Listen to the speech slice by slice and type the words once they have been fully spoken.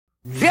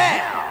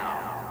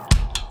Yeah!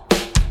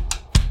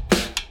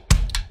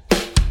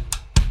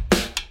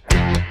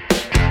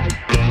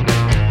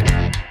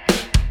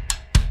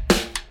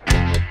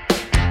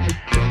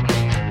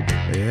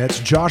 It's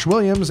Josh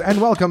Williams, and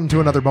welcome to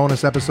another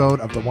bonus episode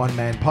of the One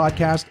Man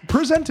Podcast,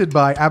 presented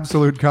by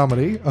Absolute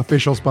Comedy,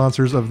 official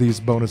sponsors of these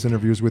bonus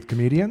interviews with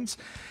comedians.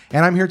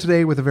 And I'm here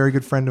today with a very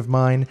good friend of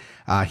mine.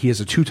 He is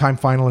a two-time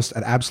finalist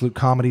at Absolute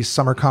Comedy's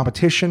summer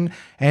competition,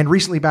 and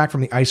recently back from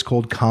the Ice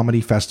Cold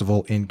Comedy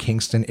Festival in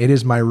Kingston. It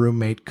is my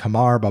roommate,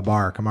 Kamar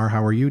Babar. Kamar,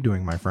 how are you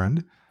doing, my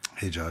friend?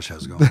 Hey, Josh,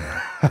 how's it going?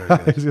 Very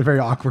good. It's a very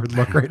awkward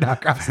look right now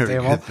across the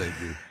table. Good,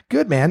 thank you.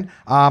 Good, man.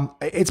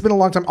 It's been a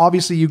long time.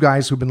 Obviously, you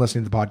guys who've been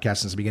listening to the podcast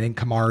since the beginning,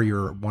 Kamar,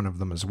 you're one of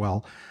them as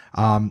well.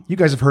 You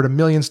guys have heard a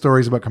million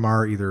stories about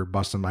Kamar, either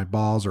busting my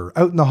balls or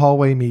out in the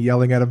hallway, me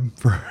yelling at him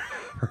for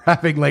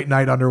having late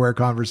night underwear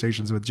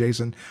conversations with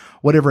Jason,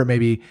 whatever it may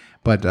be.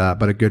 But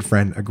a good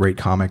friend, a great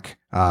comic.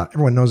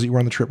 Everyone knows that you were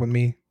on the trip with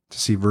me to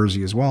see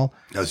Verzi as well.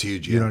 That was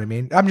huge. You know what I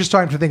mean? I'm just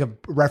trying to think of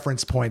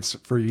reference points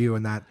for you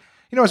and that,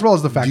 you know, as well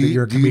as the fact that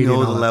you're a comedian. Do you know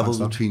and the all that levels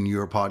fun stuff. between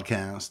your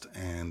podcast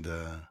and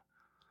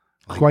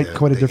Quite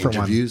a different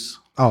interviews?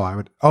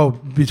 one.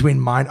 Between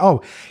mine.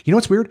 Oh, you know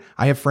what's weird?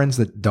 I have friends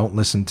that don't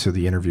listen to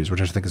the interviews,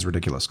 which I think is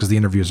ridiculous because the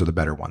interviews are the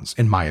better ones,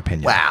 in my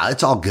opinion. Wow,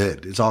 it's all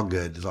good. It's all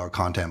good. It's all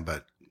content,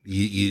 but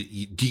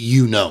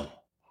you know.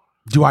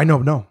 Do I know?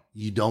 No.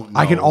 You don't know.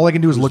 All I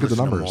can do is look at the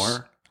listening to numbers.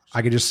 more.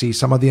 I can just see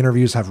some of the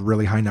interviews have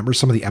really high numbers.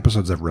 Some of the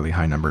episodes have really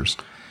high numbers.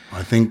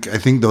 I think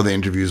though the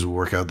interviews will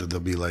work out that they'll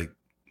be like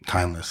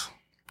timeless.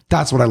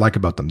 That's what I like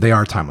about them. They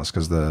are timeless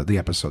because the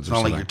episodes It's are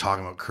not like so you're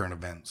talking about current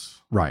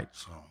events. right.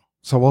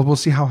 So We'll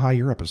see how high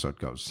your episode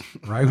goes,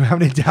 right? How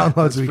many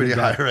downloads it's we pretty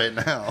get high right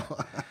now.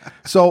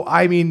 So,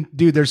 I mean,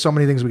 dude, there's so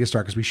many things we can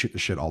start because we shoot the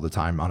shit all the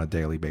time on a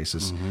daily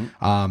basis.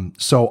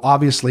 So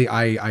obviously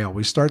I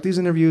always start these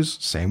interviews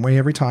same way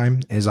every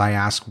time is I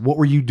ask, what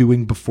were you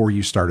doing before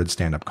you started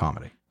stand-up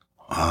comedy?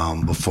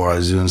 Before I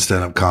was doing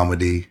stand-up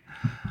comedy,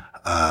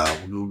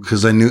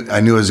 because I knew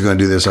I was going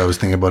to do this. I was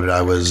thinking about it. I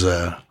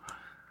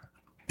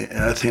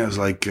think I was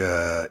like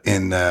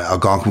in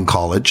Algonquin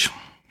College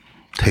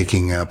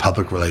taking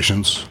public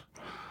relations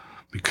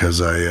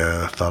because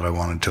I thought I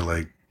wanted to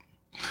like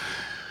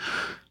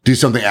do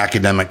something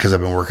academic because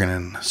I've been working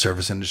in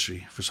service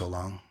industry for so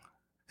long.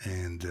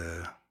 And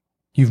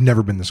You've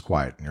never been this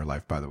quiet in your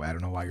life, by the way. I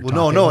don't know why you're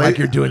talking no, like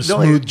you're doing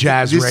smooth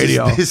jazz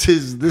radio. This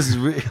is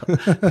real.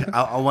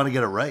 I want to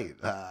get it right.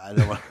 I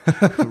don't want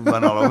to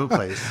run all over the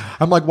place.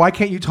 I'm like, why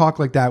can't you talk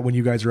like that when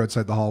you guys are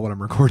outside the hall when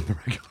I'm recording the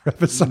regular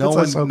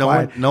episodes?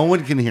 No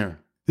one can hear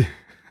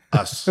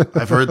us.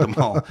 I've heard them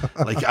all.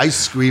 Like I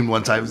screamed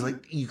one time. I was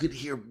like, you could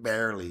hear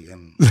barely,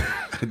 and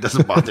it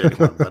doesn't bother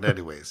anyone. But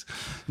anyways,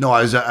 no,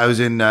 I was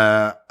in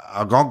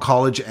Algonquin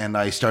College, and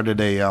I started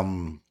a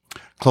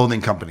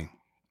clothing company.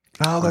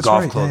 Oh, that's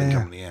golf right. clothing Yeah.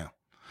 company,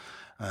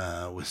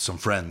 with some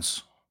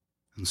friends,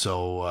 and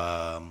so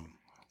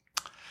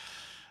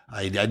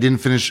I didn't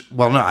finish.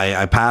 Well, no,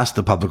 I passed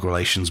the public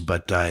relations,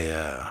 but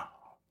I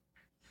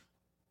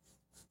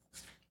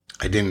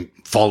didn't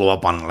follow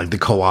up on like the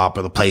co-op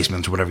or the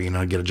placements or whatever,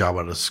 get a job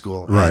out of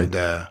school. Right.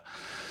 And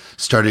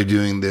started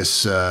doing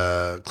this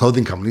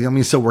clothing company. I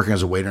mean, still working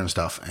as a waiter and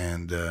stuff.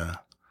 And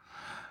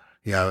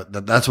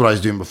that's what I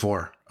was doing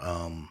before.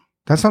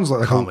 That sounds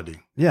like comedy.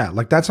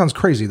 Like that sounds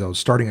crazy though.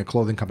 Starting a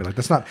clothing company, like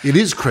that's not. It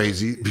is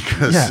crazy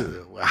because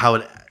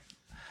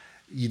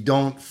you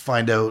don't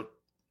find out.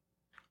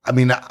 I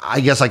mean,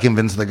 I guess I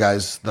convinced the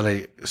guys that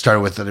I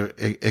started with that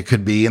it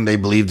could be, and they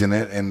believed in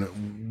it.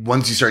 And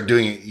once you start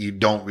doing it, you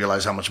don't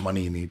realize how much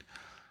money you need.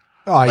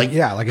 Oh,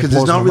 because because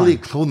it's not really a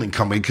clothing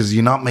company because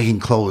you're not making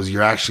clothes.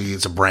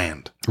 It's a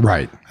brand,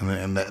 right?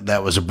 And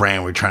that was a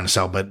brand we're trying to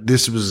sell. But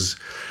this was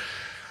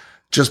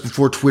just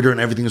before Twitter and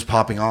everything was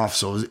popping off,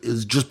 so it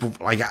was just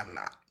like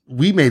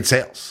we made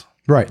sales.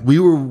 Right, we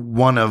were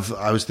one of.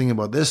 I was thinking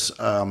about this.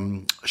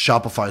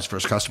 Shopify's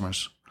first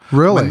customers.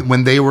 Really?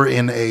 When they were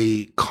in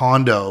a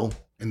condo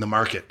in the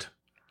market.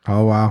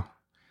 Oh, wow.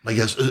 They're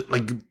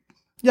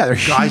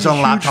huge, guys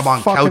on laptop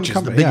on couches,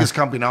 company, the biggest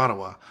company in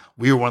Ottawa.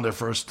 We were one of their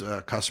first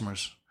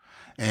customers.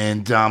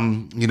 And,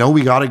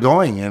 we got it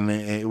going and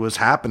it was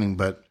happening,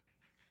 but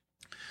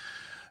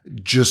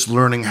just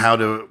learning how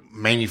to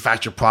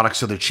manufacture products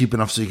so they're cheap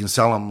enough so you can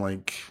sell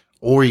them,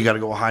 or you got to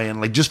go high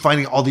end, just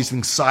finding all these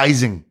things,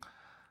 sizing.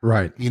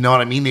 Right. You know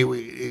what I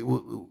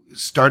mean?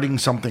 Starting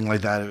something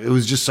like that, it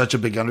was just such a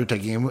big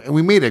undertaking, and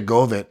we made a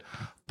go of it.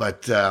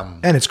 But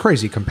and it's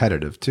crazy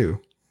competitive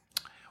too.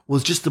 Well,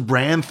 it's just the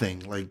brand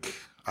thing.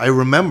 I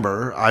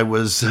remember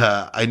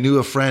I knew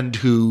a friend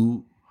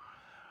who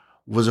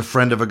was a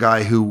friend of a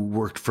guy who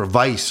worked for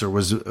Vice or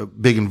was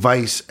big in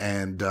Vice,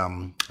 and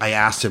I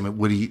asked him,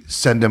 would he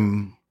send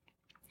him,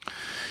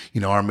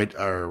 our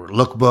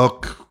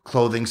lookbook,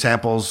 clothing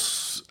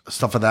samples,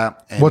 stuff like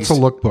that. And what's a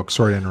lookbook?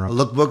 Sorry to interrupt. A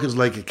lookbook is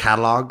like a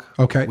catalog,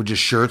 okay, with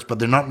just shirts, but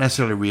they're not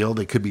necessarily real.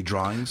 They could be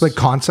drawings, like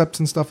concepts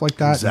and stuff like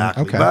that.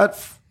 Exactly. Okay,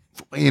 but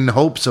in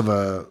hopes of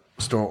a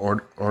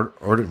store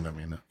ordering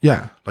them,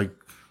 yeah,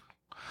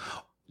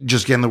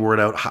 just getting the word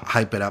out,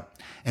 hype it up.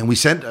 And we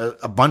sent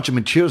a bunch of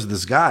materials to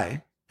this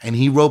guy, and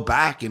he wrote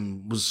back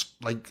and was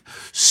like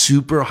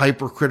super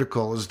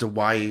hypercritical as to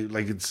why,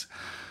 like, it's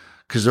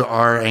because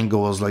our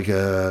angle was like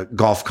a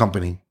golf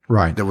company.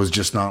 Right. That was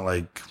just not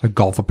like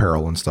golf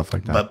apparel and stuff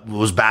like that. But it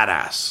was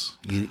badass.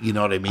 You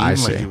know what I mean? I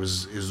see. Like it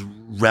was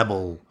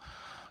rebel.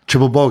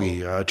 Triple bogey.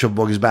 Triple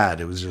bogey's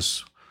bad. It was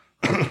just,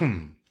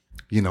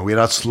 you know, we had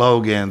our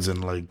slogans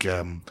and like,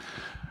 I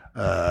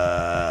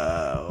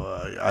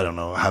don't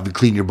know, have you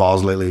cleaned your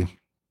balls lately?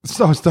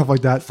 So stuff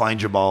like that.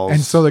 Find your balls.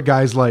 And so the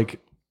guy's like,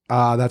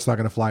 that's not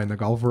going to fly in the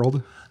golf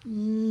world.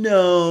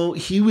 No,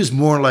 he was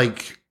more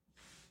like,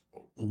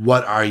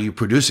 what are you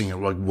producing?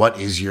 Like, what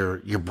is your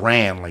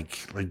brand?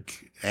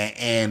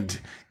 And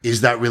is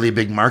that really a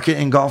big market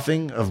in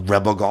golfing of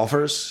rebel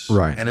golfers?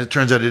 Right. And it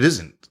turns out it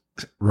isn't.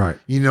 Right.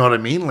 You know what I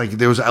mean? Like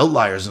there was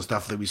outliers and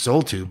stuff that we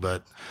sold to,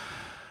 but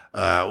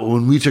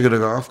when we took it to a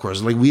golf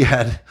course, like we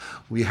had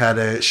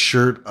a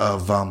shirt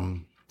of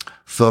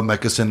Phil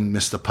Mickelson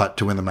missed the putt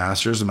to win the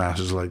Masters. The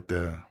Masters are like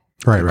the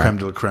creme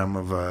de la creme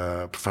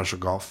of professional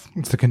golf.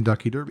 It's the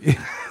Kentucky Derby.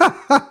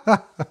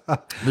 I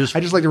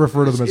just like to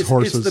refer to them as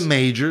horses. It's the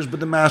majors, but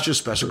the Masters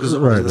special because it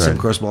was the same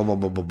course, blah, blah,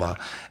 blah, blah, blah.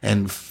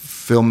 And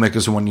Phil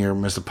Mickelson one year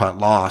missed the putt,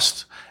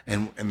 lost.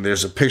 And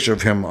there's a picture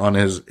of him on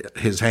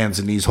his hands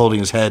and knees holding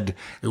his head.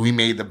 And we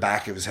made the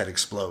back of his head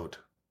explode.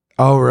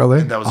 Oh,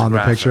 really? And that was on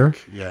the picture?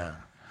 Yeah.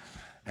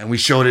 And we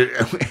showed it.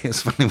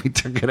 It's funny. We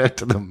took it out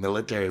to the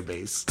military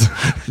base.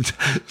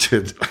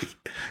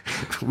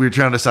 We were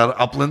trying to sell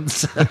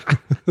Uplands.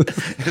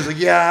 It's like,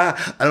 yeah,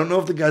 I don't know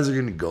if the guys are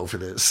going to go for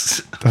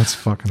this. That's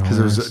fucking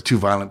hilarious. Because it was too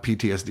violent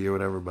PTSD or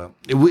whatever. But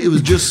it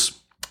was just,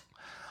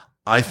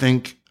 I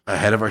think,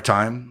 ahead of our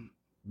time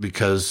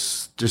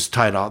because just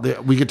tied off.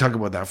 We could talk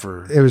about that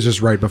for It was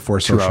just right before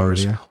 2 social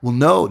hours. media. Well,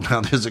 no.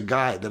 Now there's a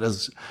guy that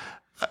has.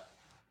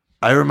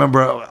 I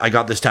remember I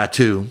got this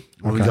tattoo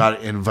when we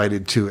got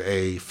invited to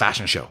a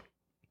fashion show.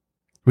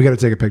 We got to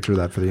take a picture of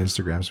that for the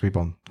Instagram so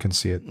people can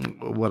see it.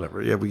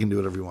 Whatever. Yeah, we can do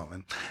whatever you want,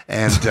 man.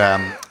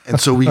 And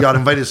so we got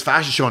invited to this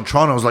fashion show in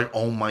Toronto. I was like,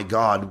 oh my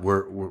God,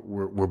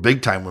 we're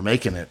big time. We're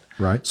making it.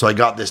 Right. So I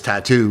got this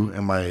tattoo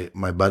and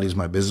my buddies,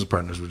 my business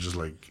partners were just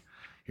like,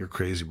 you're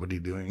crazy. What are you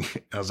doing?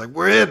 And I was like,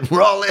 we're in.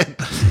 We're all in.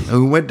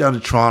 And we went down to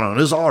Toronto and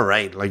it was all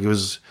right. Like it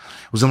was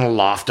in a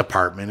loft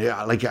apartment.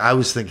 Yeah, like I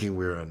was thinking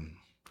we were in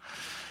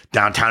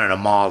downtown in a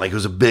mall, like it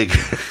was a big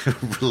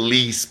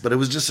release, but it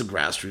was just a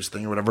grassroots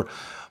thing or whatever.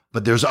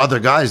 But there's other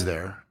guys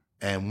there,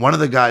 and one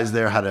of the guys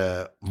there had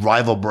a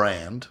rival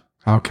brand.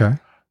 Okay.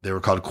 They were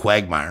called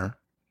Quagmire,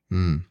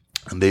 and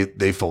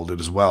they folded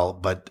as well.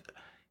 But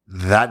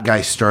that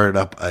guy started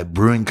up a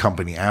brewing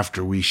company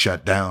after we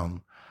shut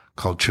down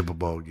called Triple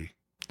Bogey.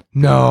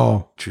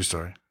 No. True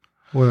story.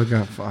 Well,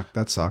 fuck,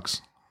 that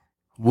sucks.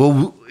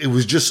 Well, we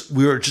were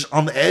just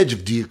on the edge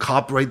of, do you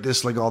copyright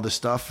this, like all this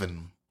stuff,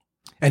 And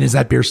is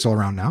that beer still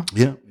around now?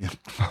 Yeah.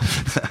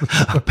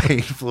 A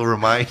painful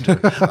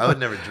reminder. I would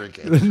never drink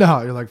it.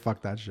 No, you're like,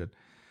 fuck that shit.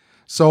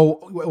 So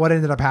what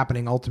ended up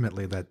happening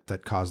ultimately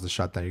that caused the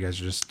shutdown? You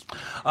guys are just...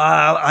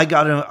 I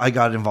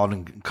got involved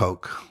in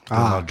coke,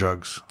 not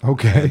drugs.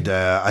 Okay. And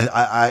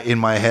I in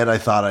my head, I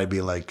thought I'd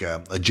be like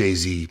a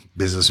Jay-Z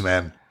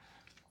businessman,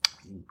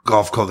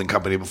 golf clothing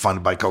company, but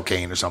funded by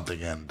cocaine or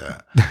something.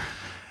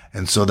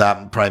 And so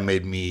that probably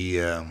made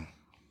me...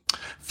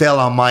 fail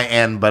on my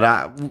end, but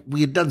we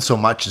had done so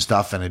much and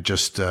stuff, and it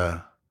just if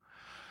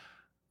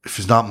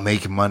it's not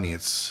making money,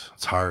 it's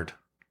hard,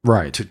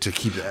 right, to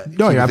keep that thing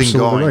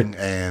going.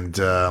 Right.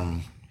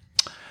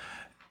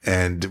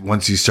 And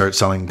once you start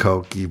selling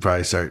coke, you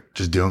probably start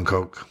just doing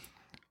coke.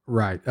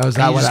 Right. Oh, is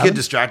that you what just happened? get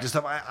distracted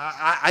stuff.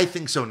 I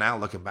think so now,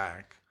 looking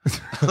back.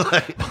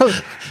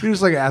 You're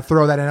just like,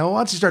 throw that in. Oh,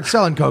 once you start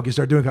selling coke, you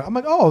start doing coke. I'm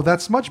like, oh,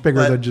 that's much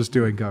bigger than just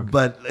doing coke.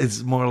 But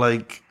it's more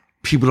like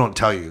people don't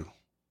tell you.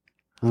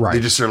 Right.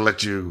 They just sort of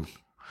let you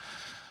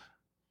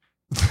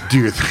do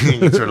your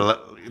thing. And sort of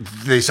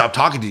they stop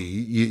talking to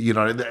you. You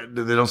know,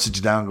 they don't sit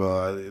you down and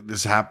go, this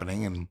is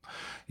happening. And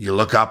you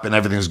look up and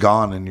everything's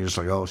gone. And you're just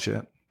like, oh,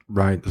 shit.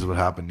 Right. This is what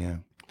happened. Yeah.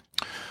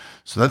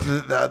 So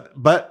that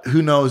but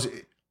who knows?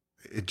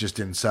 It just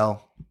didn't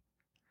sell.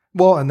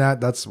 Well, and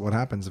that's what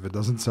happens. If it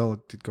doesn't sell,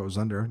 it goes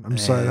under. I'm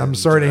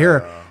sorry to hear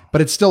it. But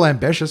it's still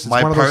ambitious. It's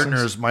my one of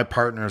those my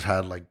partners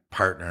had like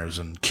partners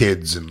and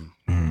kids and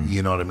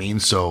you know what I mean?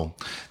 So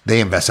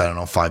they invest, I don't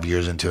know, 5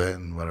 years into it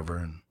and whatever.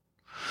 And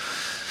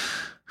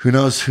who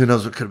knows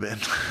what could have been.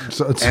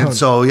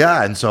 So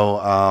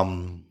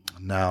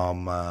now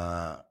I'm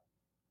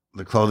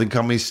the clothing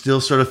company's still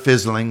sort of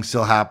fizzling,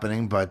 still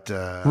happening, but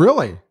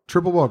really?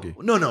 Triple Bogey?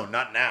 No,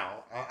 not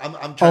now.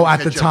 I'm trying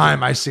at the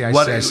time. I see.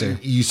 I see.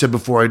 You said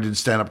before I did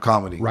stand-up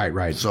comedy.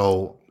 Right.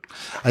 So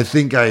I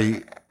think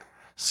I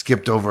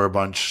skipped over a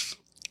bunch.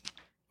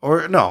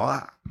 Or no,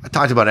 I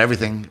talked about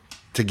everything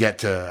to get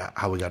to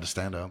how we got to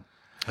stand up.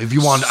 If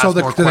you want to ask more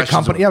questions. The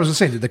company, I was gonna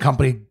say, did the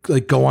company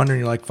like go under and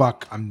you're like,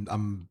 fuck, I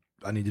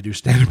need to do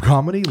stand up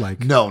comedy?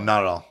 Like, no,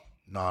 not at all.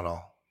 Not at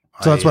all.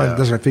 So that's what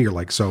I figure.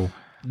 Like, so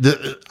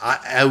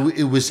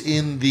it was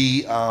in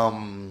the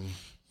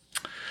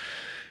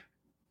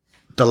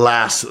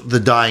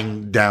the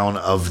dying down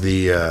of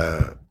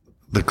the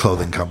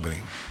clothing company.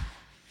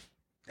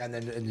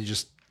 And you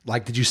just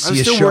like, did you I see was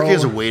a still show? working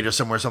as a waiter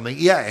somewhere or something.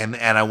 Yeah, and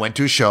I went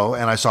to a show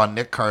and I saw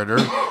Nick Carter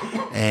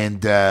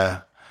and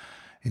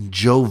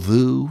Joe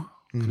Vu.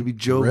 Could it be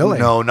Joe Really?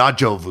 Vu? No, not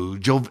Joe Vu.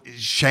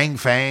 Shang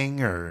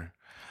Fang, or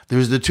there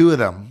was the two of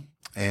them.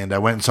 And I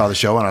went and saw the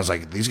show and I was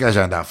like, these guys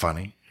aren't that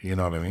funny. You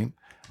know what I mean?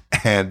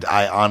 And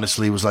I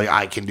honestly was like,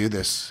 I can do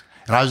this.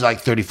 And I was like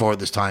 34 at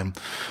this time.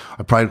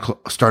 I probably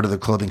started the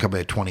clothing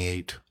company at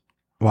 28.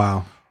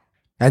 Wow.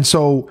 And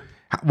so,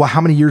 well,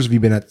 how many years have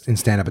you been in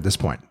stand-up at this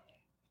point?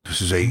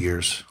 This is 8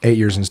 years. 8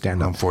 years in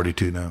stand-up. I'm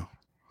 42 now.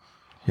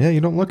 Yeah, you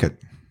don't look it.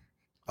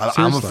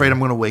 I'm afraid I'm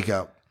going to wake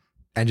up.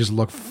 And just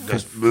look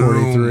Just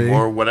 43.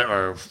 or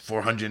whatever, or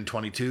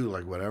 422,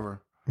 like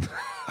whatever.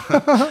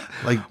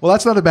 Well,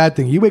 that's not a bad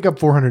thing. You wake up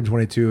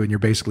 422 and you're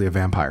basically a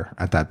vampire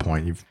at that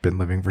point. You've been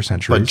living for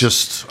centuries. But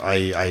just,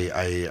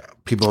 I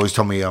people always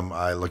tell me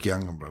I look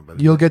young. But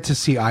you'll get to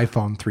see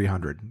iPhone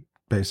 300,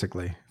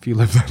 basically, if you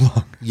live that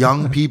long.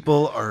 young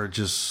people are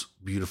just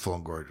beautiful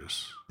and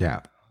gorgeous.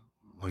 Yeah.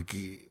 Like,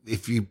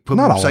 if you put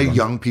Not all beside of them.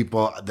 young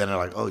people, then they're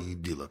like, oh, you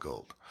do look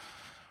old.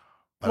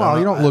 But Well,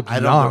 you don't look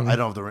young. I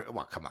don't have the.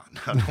 Well, come on.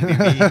 Don't be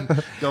mean.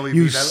 Don't be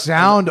You mean.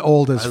 sound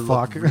old as I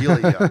fuck. look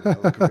really young. I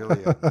look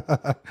really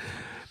young.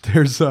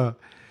 There's so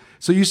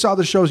you saw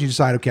the shows and you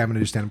decided, okay, I'm going to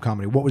do stand-up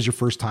comedy. What was your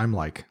first time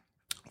like?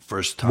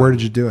 First time. Where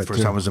did you do it, First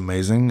too? time was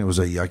amazing. It was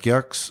a Yuck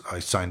Yucks. I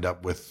signed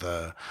up with,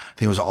 I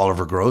think it was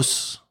Oliver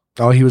Gross.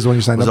 Oh, he was the one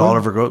you signed It was up with?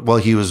 Oliver Gross. Well,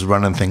 he was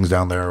running things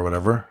down there or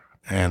whatever.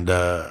 And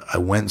I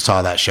went and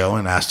saw that show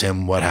and asked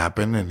him what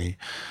happened. And I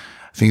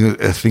think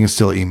it's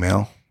still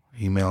email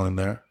in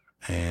there.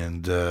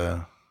 And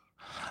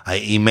I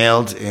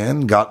emailed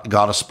in,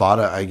 got a spot.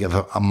 I give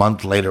a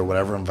month later,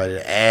 whatever,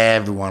 invited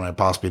everyone I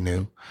possibly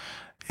knew,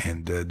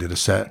 and did a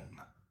set.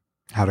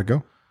 How'd it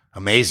go?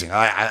 Amazing.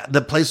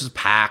 The place was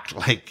packed.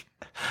 Like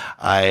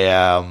it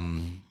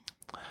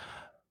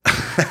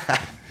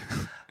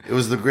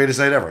was the greatest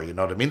night ever. You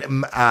know what I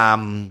mean?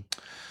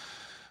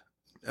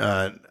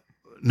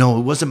 No,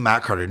 it wasn't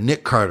Matt Carter.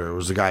 Nick Carter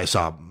was the guy I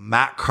saw.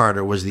 Matt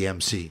Carter was the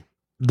MC.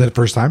 The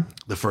first time?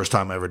 The first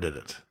time I ever did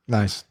it.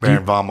 Nice.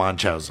 Baron von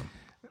Munchausen.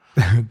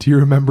 Do you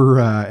remember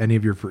any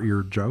of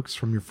your jokes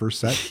from your first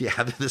set? Yeah,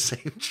 they're the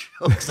same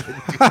jokes I do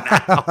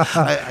now.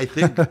 I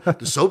think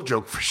the soap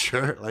joke for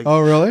sure. Like, Oh,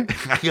 really?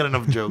 I got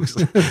enough jokes.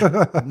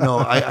 No,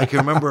 I can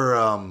remember.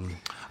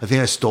 I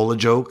think I stole a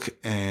joke,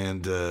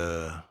 and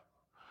the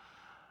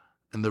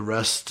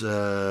rest,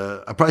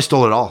 I probably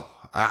stole it all.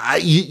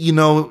 You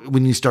know,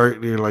 when you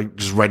start, you're like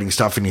just writing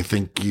stuff, and you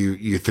think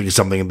you think of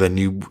something, and then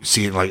you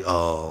see it like,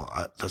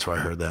 that's where I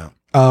heard that.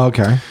 Oh,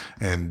 okay.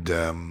 And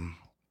it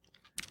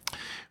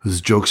was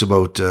jokes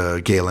about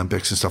gay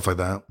Olympics and stuff like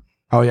that.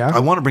 Oh, yeah? I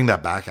want to bring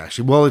that back,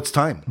 actually. Well, it's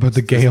time. But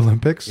the gay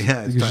Olympics?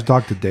 Yeah, it's You time. should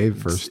talk to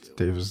Dave first.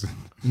 Dave is...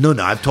 No,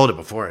 I've told it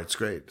before. It's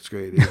great. It's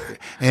great.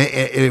 And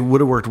it would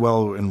have worked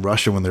well in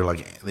Russia when they're like,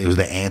 it was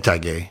the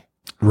anti-gay.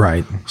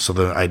 Right. So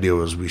the idea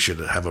was we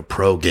should have a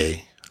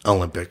pro-gay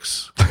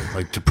Olympics,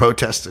 like to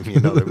protest them, you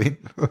know what I mean?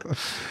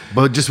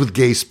 But just with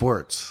gay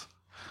sports,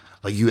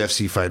 like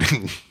UFC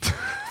fighting,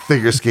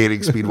 figure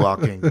skating, speed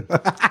walking.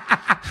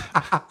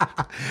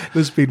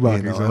 The speed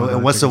walking. You know,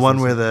 and what's the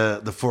one where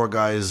the four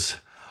guys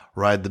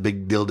ride the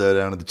big dildo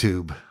down to the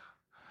tube?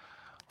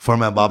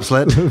 Four-man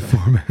bobsled?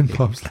 Four-man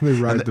bobsled. They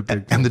ride the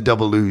big... And the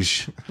double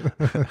luge,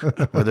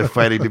 where they're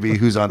fighting to be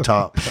who's on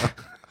top.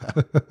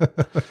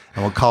 And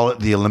we'll call it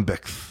the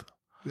Olympics.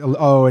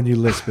 Oh, and you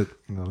lisp it.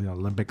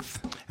 Olympics.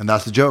 And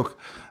that's the joke.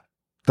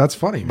 That's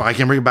funny. But I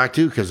can bring it back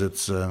too, because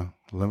it's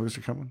Olympics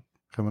are coming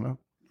up.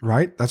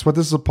 Right? That's what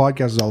this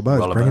podcast is all about.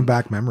 All It's bringing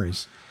about. back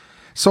memories.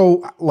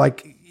 So,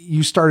 like,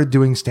 you started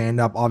doing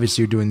stand-up.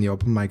 Obviously, you're doing the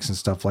open mics and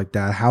stuff like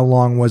that. How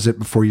long was it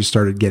before you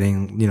started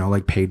getting,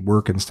 like, paid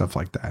work and stuff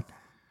like that?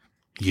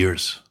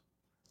 Years.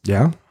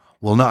 Yeah?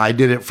 Well, no, I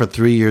did it for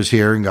 3 years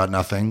here and got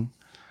nothing,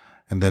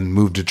 and then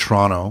moved to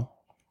Toronto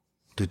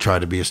to try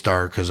to be a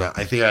star, because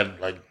I think I had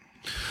like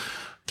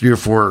 3 or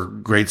 4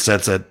 great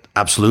sets at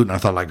Absolute, and I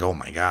thought like, oh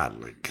my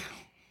God, like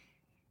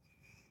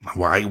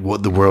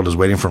what the world is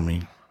waiting for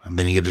me. And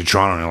then you get to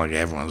Toronto and you're like,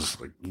 everyone's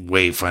like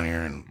way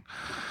funnier, and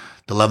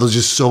the level's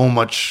just so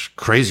much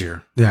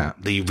crazier. Yeah.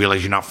 That you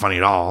realize you're not funny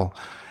at all,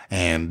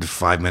 and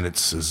 5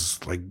 minutes is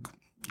like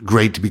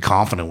great to be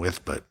confident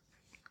with, but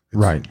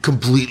Right.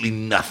 completely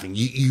nothing.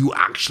 You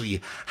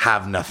actually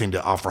have nothing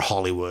to offer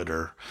Hollywood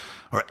or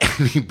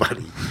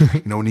anybody.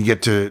 When you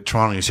get to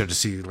Toronto, you start to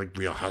see like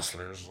real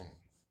hustlers,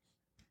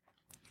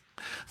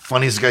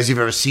 funniest guys you've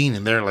ever seen,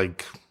 and they're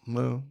like,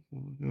 well,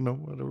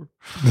 whatever,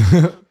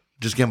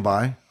 just getting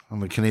by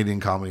on the Canadian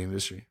comedy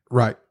industry.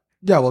 Right.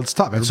 Yeah, well, it's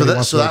tough. Everybody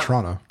wants to go to that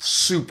Toronto.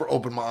 super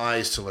opened my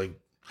eyes to like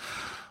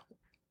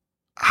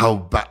how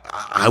bad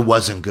I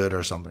wasn't good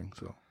or something.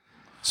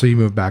 So you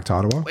moved back to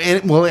Ottawa?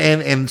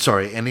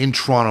 And in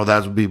Toronto,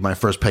 that would be my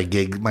first paid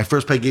gig. My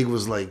first paid gig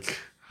was like,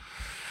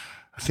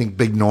 I think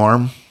Big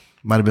Norm,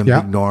 might have been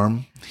Yeah. Big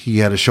Norm. He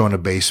had a show in a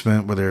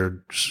basement where they're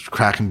just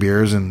cracking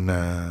beers and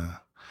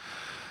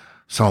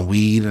selling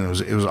weed, and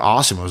it was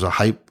awesome. It was a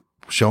hype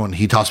show, and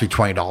he tossed me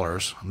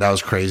 $20. That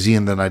was crazy.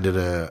 And then I did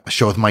a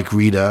show with Mike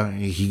Rita.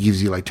 He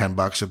gives you like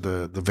 $10 at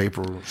the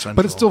Vapor Central.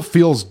 But it still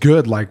feels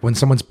good, like when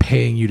someone's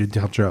paying you to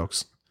tell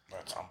jokes.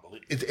 That's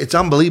unbelievable. It's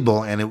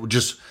unbelievable, and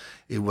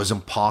it was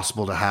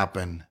impossible to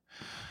happen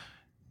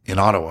in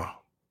Ottawa.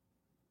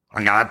 I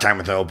mean, at that time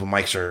with the open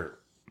mics or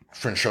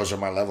fringe shows at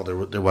my level,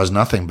 there was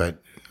nothing.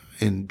 But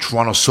in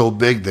Toronto, so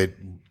big that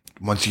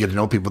once you get to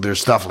know people, there's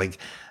stuff like,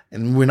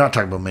 and we're not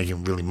talking about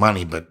making really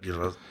money, but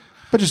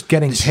but just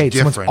getting paid.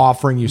 Someone's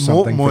offering you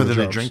something more for the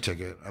than jokes. a drink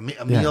ticket.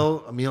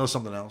 A meal is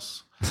something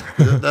else.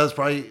 That's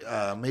probably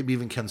maybe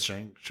even Ken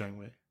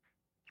Strangway.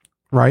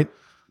 Right,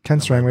 Ken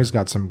Strangway's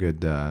got some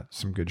good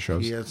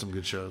shows. He had some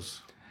good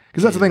shows.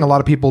 Because that's the thing. A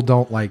lot of people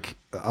don't like.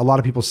 A lot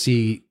of people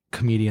see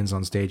comedians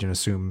on stage and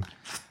assume,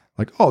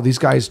 like, oh, these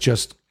guys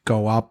just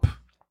go up.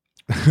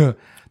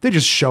 They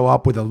just show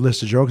up with a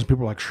list of jokes, and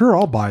people are like, "Sure,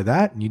 I'll buy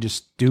that." And you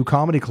just do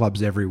comedy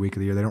clubs every week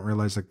of the year. They don't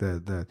realize like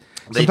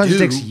sometimes it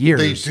takes years.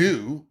 They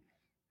do.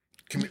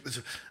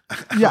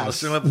 Yeah,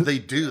 they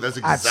do. That's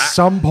at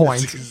some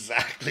point. That's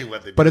exactly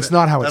what they do. But it's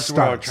not how that's it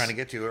where starts. I'm trying to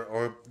get to,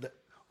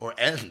 or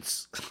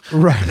ends.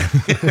 Right.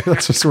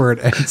 That's just where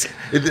it ends.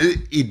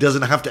 It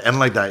doesn't have to end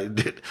like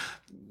that.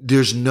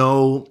 There's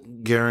no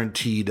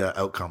guaranteed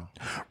outcome.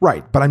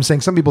 Right. But I'm saying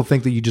some people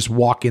think that you just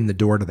walk in the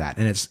door to that,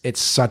 and it's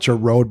such a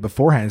road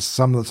beforehand.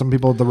 Some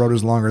people, the road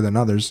is longer than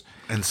others.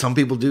 And some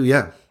people do,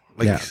 yeah.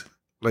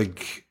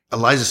 Like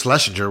Eliza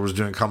Schlesinger was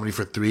doing comedy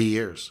for 3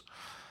 years.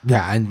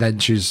 Yeah, and then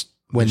she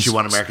won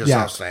America's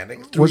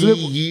Outstanding. 3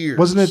 years.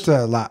 Wasn't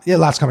it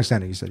Last Comic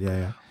Standing, you said.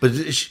 Yeah. But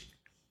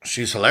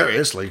she's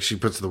hilarious. Like, she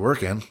puts the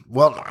work in.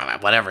 Well,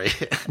 whatever.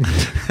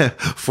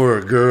 For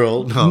a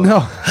girl.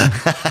 No.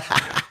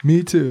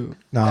 Me too.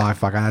 No,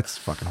 that's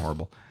fucking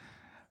horrible.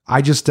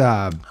 I'm just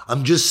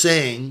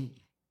saying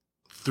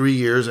 3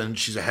 years and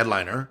she's a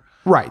headliner.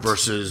 Right.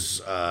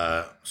 Versus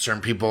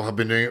certain people have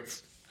been doing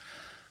it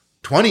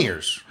 20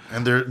 years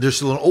and they're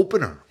still an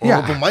opener or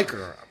open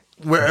micer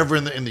wherever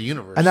in the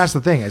universe. And that's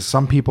the thing is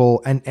some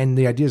people and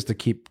the idea is to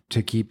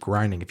keep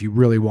grinding. If you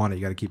really want it,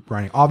 you got to keep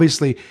grinding.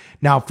 Obviously,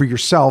 now for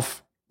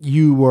yourself,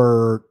 you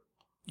were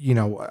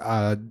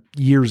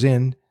years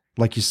in,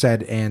 like you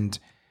said, and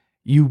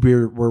you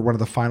were one of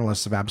the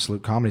finalists of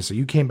Absolute Comedy. So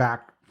you came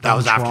back. That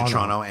was after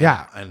Toronto.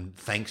 And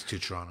thanks to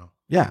Toronto.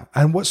 Yeah.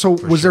 And was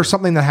there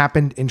something that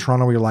happened in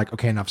Toronto where you're like,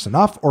 okay, enough's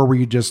enough? Or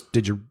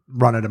did you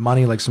run out of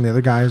money like some of the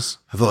other guys?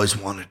 I've always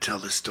wanted to tell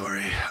this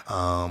story.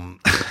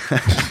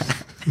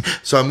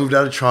 So I moved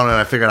out of Toronto and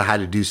I figured I had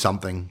to do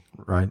something.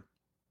 Right.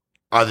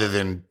 Other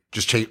than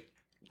just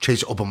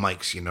chase open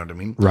mics, you know what I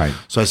mean? Right.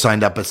 So I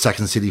signed up at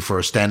Second City for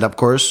a stand-up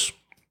course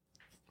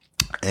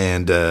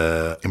and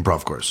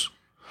improv course.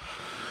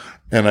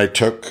 And I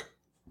took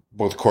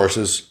both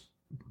courses.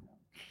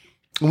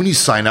 When you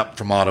sign up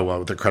from Ottawa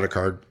with a credit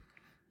card,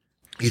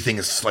 you think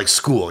it's like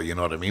school, you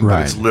know what I mean? Right.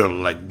 But it's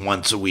literally like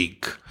once a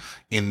week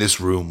in this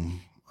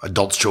room,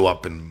 adults show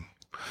up and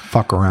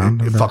fuck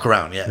around. Fuck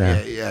around,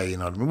 yeah, you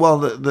know what I mean? Well,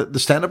 the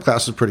stand-up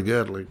class was pretty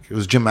good. Like, it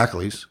was Jim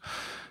McAleese.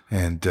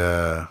 And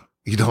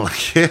you don't like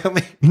him?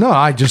 No,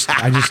 I just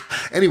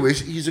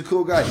anyways, he's a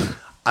cool guy.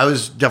 I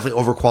was definitely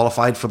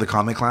overqualified for the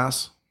comedy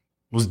class.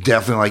 It was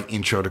definitely like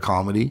intro to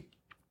comedy.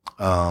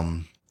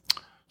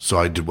 So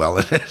I did well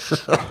in it.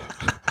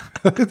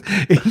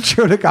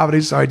 Intro to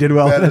comedy, so I did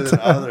well better in it. than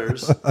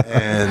others.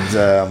 And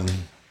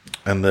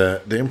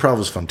the improv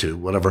was fun too,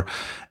 whatever.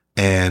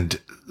 And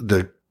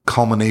the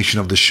culmination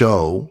of the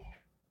show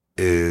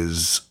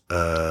is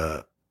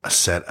a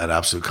set at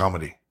Absolute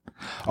Comedy.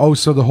 Oh,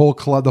 so the whole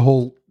club,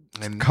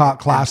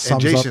 class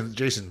sums up.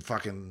 Jason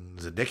fucking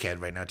is a dickhead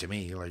right now to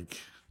me. Like,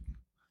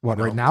 what,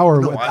 right now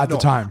or at the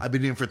time? I've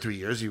been doing it for 3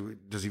 years. He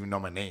doesn't even know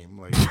my name.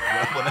 Like,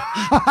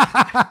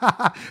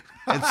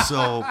 and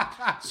so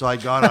I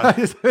got on.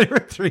 He's been here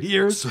for 3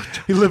 years.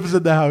 He lives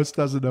in the house,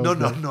 doesn't know.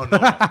 No.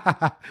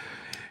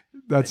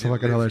 That's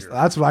fucking hilarious.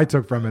 That's what I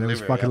took from it. It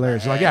was fucking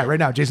hilarious. Like, yeah, right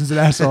now, Jason's an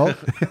asshole.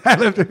 I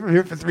lived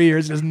here for 3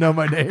 years, doesn't know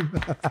my name.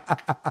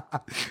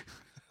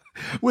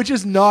 Which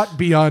is not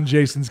beyond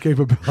Jason's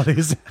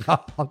capabilities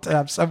to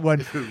have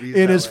someone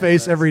in his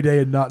face every day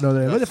and not know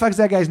that. What the fuck is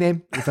that guy's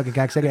name? You fucking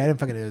cocksucker. I didn't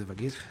fucking know who the fuck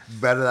he is.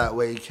 Better that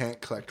way. You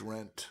can't collect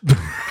rent.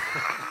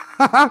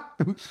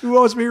 Who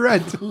owes me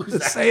rent?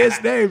 Say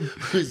his name.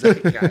 Who's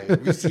that guy?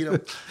 Have you seen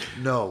him?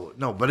 No.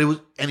 But it was,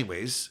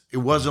 anyways, it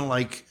wasn't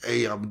like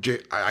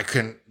I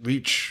couldn't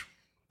reach.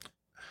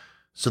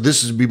 So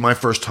this would be my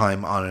first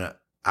time on an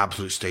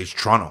Absolute stage,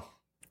 Toronto.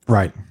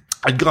 Right.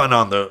 I'd gone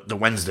on the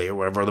Wednesday or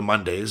whatever, the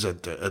Mondays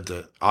at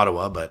the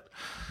Ottawa, but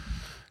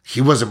he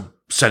wasn't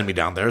sending me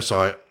down there.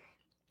 So it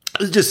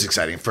was just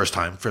exciting. First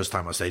time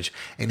on stage.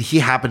 And he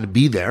happened to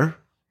be there.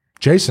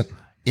 Jason.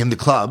 In the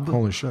club.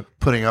 Holy shit.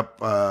 Putting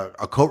up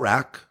a coat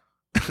rack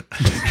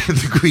in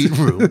the green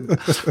room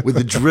with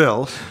the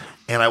drill.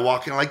 And I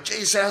walk in like,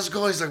 Jason, how's it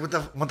going? He's like,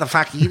 what the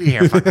fuck are you eating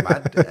here? Fuck,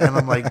 bud? And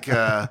I'm like,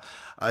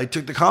 I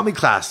took the comedy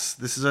class.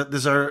 This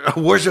is our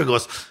award show. He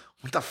goes,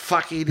 What the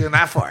fuck are you doing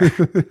that for?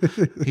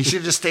 You should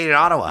have just stayed in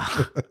Ottawa.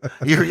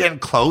 You were getting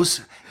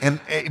close,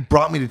 and it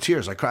brought me to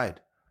tears. I cried.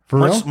 For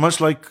real?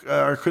 Much like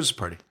our Christmas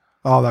party.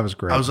 Oh, that was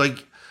great. I was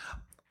like,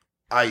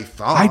 I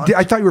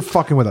thought you were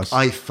fucking with us.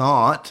 I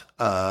thought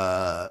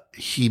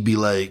he'd be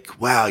like,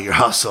 "Wow, your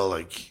hustle!"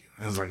 Like,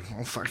 I was like,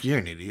 "Oh fuck, you're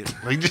an idiot!"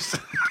 Like, just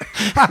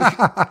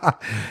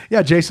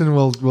yeah, Jason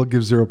will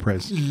give zero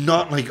praise.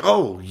 not like,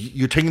 "Oh,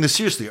 you're taking this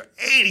seriously" or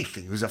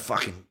anything. He was a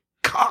fucking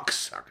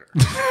cocksucker.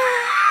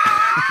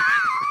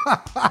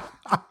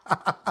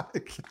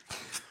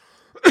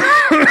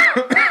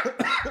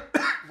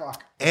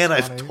 And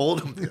I've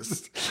told him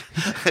this.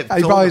 He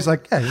probably's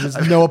like, yeah,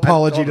 there's no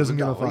apology, doesn't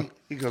give a fuck.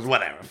 He goes,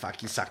 whatever,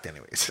 fuck, you sucked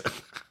anyways.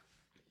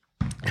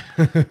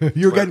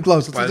 You're getting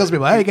close. It tells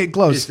people, hey, getting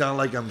close. It's not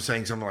like I'm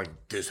saying something like,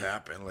 this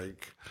happened.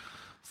 Like,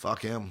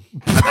 fuck him.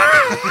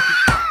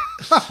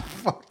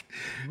 Fuck.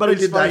 But I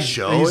did that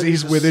show.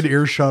 He's within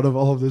earshot of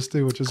all of this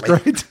too, which is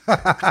great.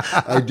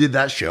 I did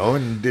that show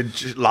and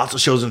did lots of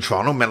shows in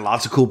Toronto, met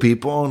lots of cool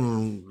people,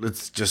 and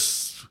it's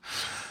just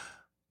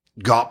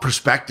got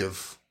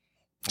perspective.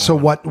 So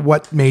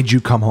what made you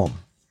come home?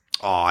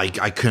 Oh, I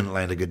couldn't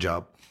land a good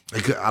job.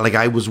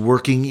 I was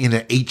working in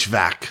an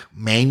HVAC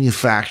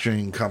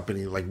manufacturing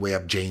company, like way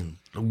up Jane.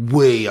 I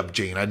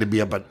had to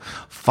be up at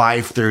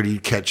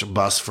 5:30, catch a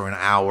bus for an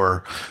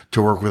hour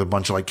to work with a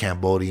bunch of like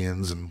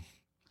Cambodians, and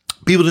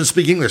people didn't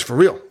speak English for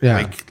real.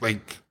 Yeah.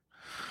 Like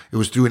it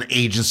was through an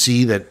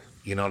agency that,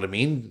 you know what I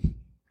mean?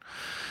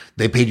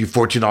 They paid you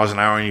 $14 an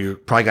hour and you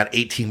probably got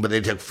 18, but they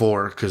took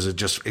 4 because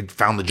it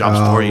found the jobs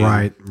for you.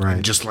 Right.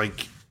 And just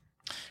like,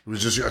 it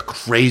was just a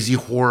crazy,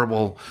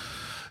 horrible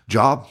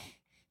job.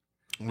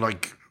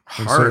 Like,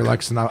 hard. So you're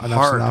like,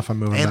 enough's enough, I'm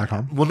moving back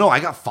home. Well, no, I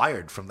got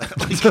fired from that.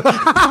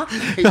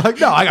 You're like,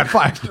 no, I got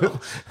fired.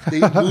 They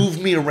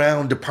moved me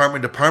around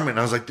department to department. And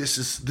I was like,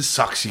 this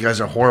sucks. You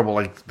guys are horrible.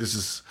 Like, this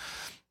is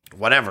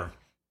whatever.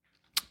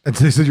 And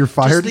they said you're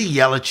fired? Just they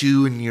yell at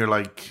you and you're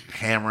like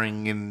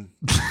hammering and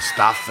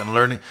stuff and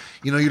learning.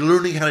 You know, you're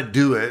learning how to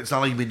do it. It's not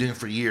like you've been doing it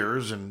for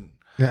years and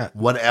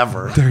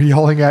whatever. They're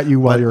yelling at you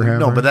while you're hammering.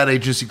 No, but that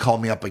agency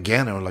called me up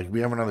again and were like,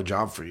 we have another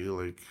job for you.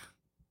 Like,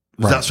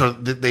 that sort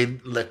of, they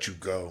let you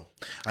go.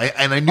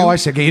 I knew. Oh, I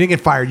said, okay, you didn't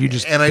get fired. You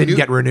just didn't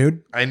get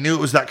renewed. I knew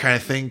it was that kind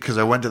of thing because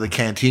I went to the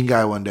canteen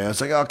guy one day. I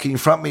was like, oh, can you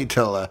front me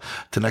till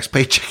next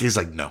paycheck? He's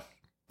like, no.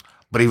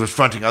 But he was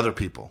fronting other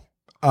people.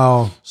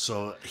 Oh.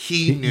 So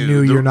he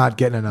knew you're not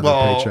getting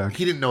another paycheck.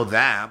 He didn't know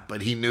that,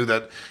 but he knew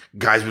that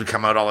guys would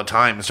come out all the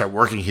time and start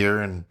working here.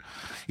 And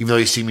even though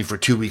he's seen me for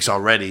 2 weeks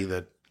already,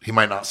 that he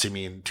might not see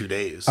me in 2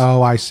 days.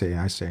 Oh, I see.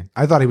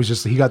 I thought he was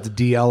just, he got the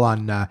DL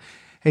on, hey,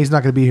 he's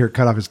not going to be here,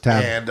 cut off his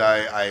tab. And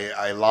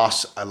I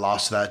lost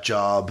that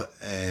job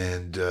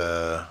and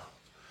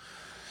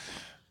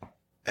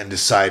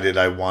decided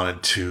I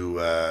wanted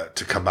to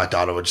come back to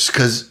Ottawa just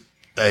because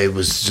it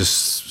was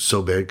just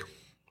so big.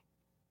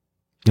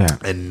 Yeah.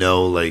 And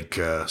no like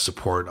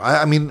support.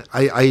 I mean,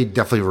 I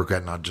definitely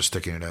regret not just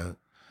sticking it out.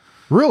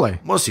 Really?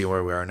 We'll see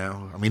where we are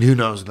now. I mean, who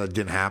knows if that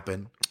didn't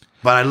happen.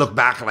 But I look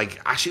back, like,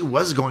 actually it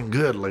was going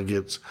good. Like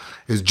it's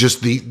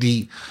just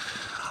the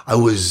I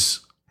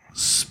was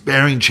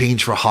sparing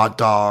change for hot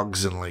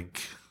dogs and like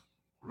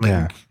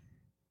I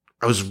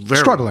was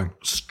very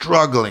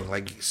struggling.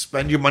 Like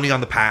spend your money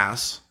on the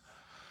pass.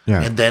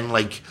 Yeah. And then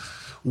like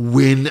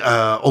win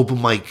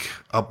open mic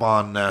up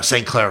on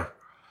St. Clair.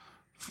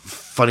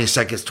 Funniest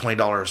set gets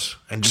 $20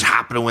 and just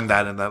happen to win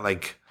that and that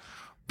like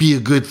be a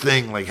good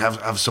thing, like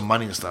have some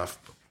money and stuff.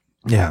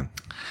 Yeah.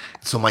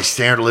 So my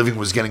standard of living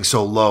was getting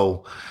so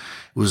low,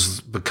 it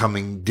was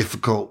becoming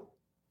difficult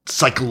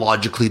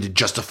psychologically to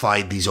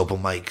justify these open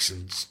mics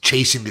and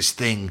chasing this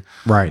thing.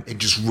 Right. And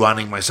just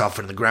running myself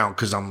into the ground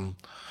because I'm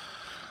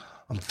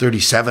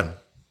 37.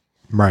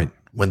 Right.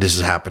 When this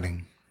is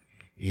happening.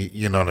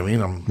 You know what I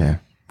mean?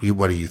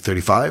 What are you,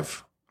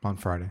 35? On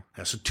Friday.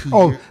 Yeah, so 2 years.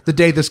 Oh, the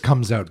day this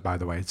comes out, by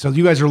the way. So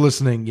you guys are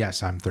listening.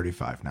 Yes, I'm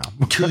 35 now.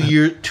 2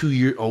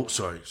 year. Oh,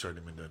 sorry.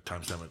 Didn't mean to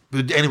timestamp it.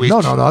 But anyways.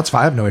 No, that's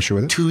fine. I have no issue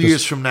with it. 2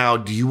 years from now,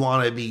 do you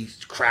want to be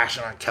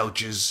crashing on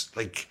couches?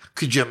 Like,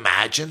 could you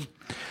imagine?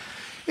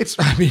 It's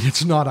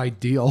not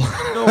ideal.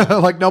 No.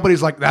 Like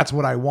nobody's like, that's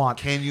what I want.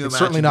 Can you imagine? It's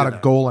certainly not a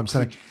goal I'm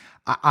setting.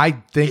 I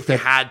think if you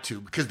had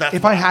to, because that's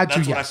if I had to,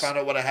 when I found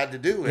out what I had to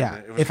do.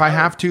 Yeah. If I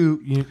have to,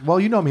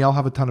 you know me, I'll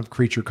have a ton of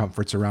creature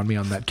comforts around me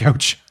on that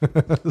couch.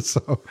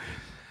 So,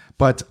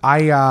 but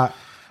I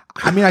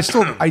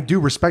do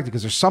respect it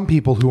because there's some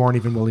people who aren't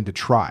even willing to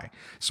try.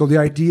 So the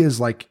idea is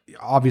like,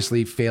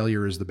 obviously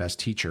failure is the best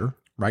teacher,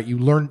 right? You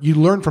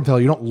learn from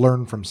failure. You don't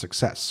learn from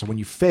success. So when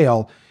you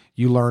fail,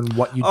 you learn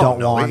what you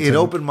don't want. It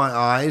opened my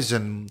eyes,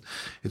 and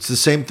it's the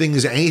same thing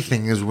as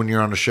anything is when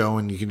you're on a show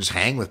and you can just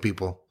hang with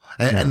people.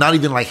 And not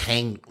even like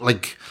hang,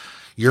 like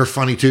you're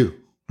funny too.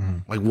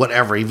 Mm-hmm. Like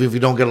whatever, even if you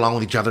don't get along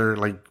with each other,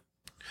 like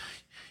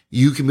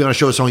you can be on a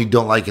show with someone you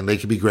don't like and they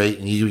could be great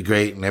and you can be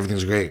great and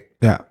everything's great.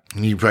 Yeah.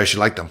 And you probably should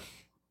like them.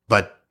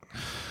 But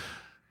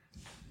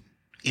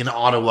in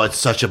Ottawa, it's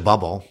such a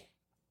bubble.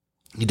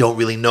 You don't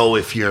really know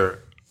if you're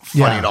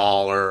funny Yeah. at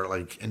all, or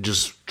like, and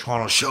just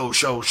Toronto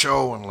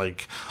show, and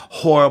like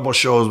horrible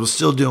shows was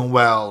still doing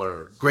well,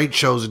 or great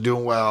shows are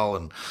doing well,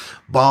 and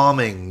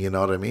bombing. You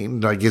know what I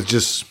mean? Like it's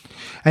just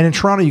And in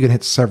Toronto, you can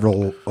hit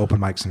several open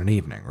mics in an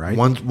evening, right?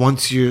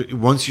 once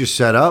you're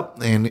set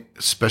up, and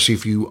especially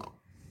if you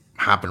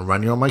happen to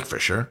run your own mic, for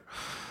sure.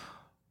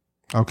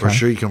 Okay. For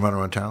sure, you can run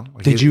around town.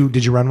 Like Did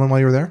you run one while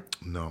you were there?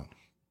 No.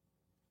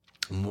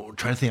 I'm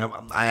trying to think.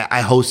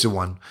 I hosted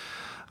one,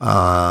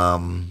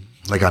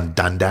 like on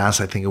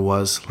Dundas, I think it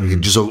was. Like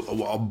just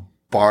a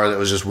bar that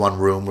was just one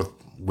room with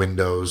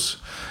windows,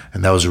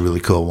 and that was a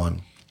really cool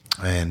one.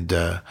 And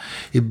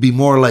it'd be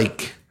more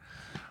like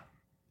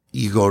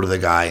you go to the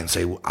guy and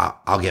say,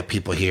 "I'll get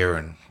people here,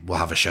 and we'll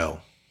have a show."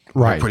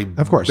 Right. Pretty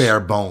Of course.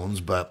 bare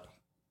bones, but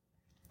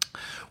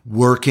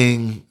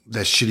working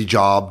that shitty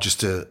job just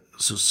to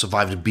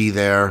survive to be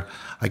there.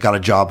 I got a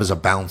job as a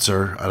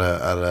bouncer at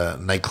a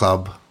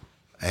nightclub,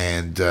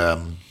 and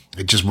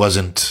it just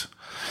wasn't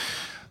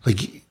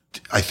like.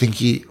 I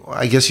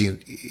guess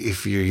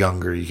if you're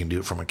younger, you can do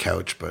it from a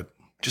couch, but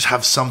just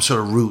have some sort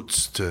of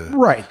roots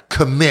to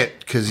commit,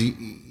 because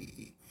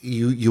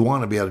you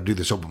want to be able to do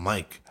this open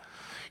mic.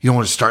 You don't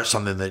want to start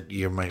something that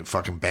you might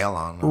fucking bail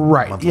on.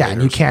 Right. Yeah,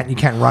 and you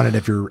can't run it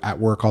if you're at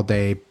work all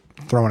day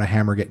throwing a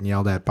hammer, getting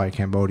yelled at by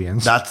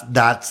Cambodians.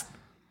 That's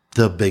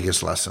the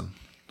biggest lesson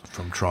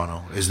from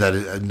Toronto, is that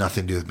it had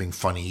nothing to do with being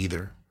funny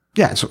either.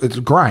 Yeah, so it's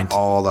a grind.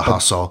 All the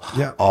hustle,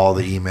 all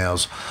the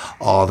emails,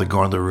 all the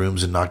going to the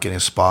rooms and not getting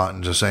a spot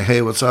and just saying,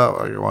 "Hey, what's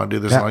up? You want to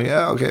do this?" Yeah. Like,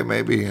 yeah, okay,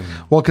 maybe. And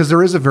Well, because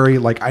there is a very,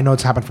 like, I know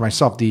it's happened for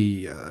myself.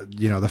 The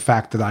the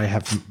fact that I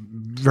have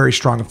very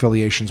strong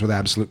affiliations with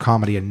Absolute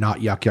Comedy and not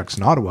Yuck Yucks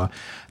in Ottawa.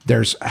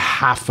 There's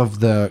half of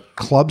the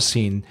club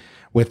scene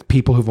with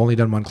people who've only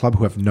done one club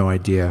who have no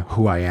idea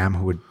who I am,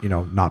 who would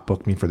not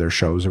book me for their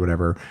shows or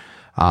whatever.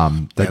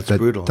 That's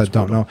brutal. That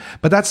don't know.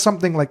 But that's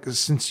something like,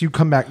 since you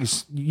come back,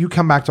 you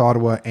come back to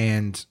Ottawa,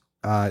 and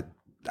it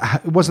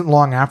wasn't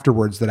long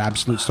afterwards that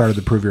Absolute started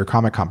the Prove Your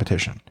Comic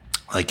competition.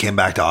 I came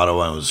back to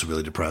Ottawa and was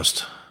really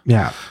depressed.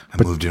 Yeah.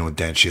 I moved in with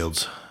Dan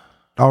Shields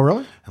Oh,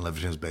 really? and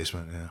lived in his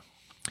basement. Yeah.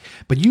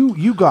 But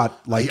you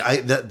got like,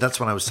 That's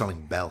when I was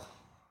selling Bell.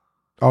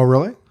 oh,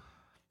 really?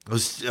 I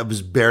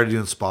was barely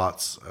doing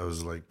spots. I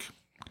was like,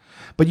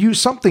 But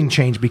something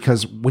changed,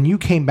 because when you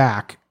came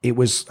back, it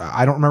was,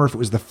 I don't remember if it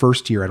was the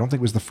first year. I don't think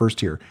it was the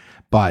first year,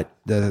 but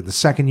the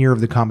second year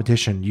of the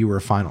competition, you were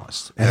a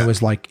finalist. And it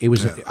was like,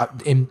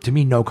 to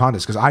me, no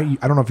contest. Because I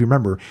don't know if you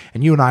remember,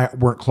 and you and I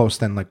weren't close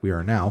then like we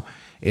are now,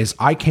 is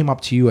I came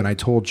up to you and I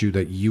told you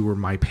that you were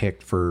my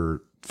pick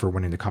for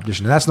winning the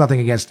competition. And that's nothing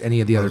against any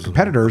of the other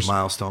competitors. a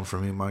milestone for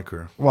me in my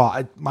career.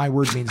 Well, my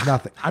word means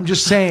nothing. I'm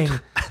just saying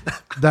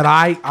that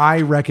I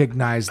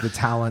recognized the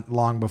talent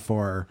long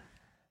before,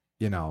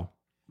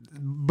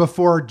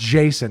 before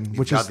Jason,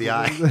 which Got is the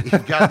eye.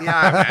 You've got the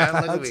eye, man.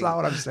 Look at That's me. not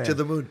what I'm saying. To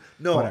the moon.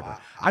 No. Whatever.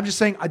 I'm just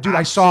saying, dude,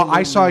 I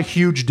saw a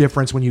huge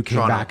difference when you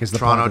came back. Is the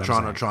point that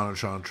I'm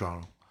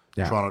saying.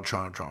 Yeah.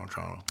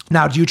 Toronto.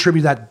 Now, do you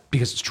attribute that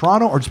because it's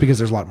Toronto, or just because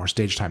there's a lot more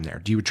stage time there?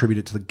 Do you attribute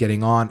it to the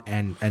getting on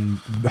and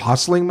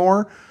hustling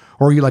more,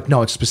 or are you like,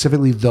 no, it's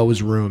specifically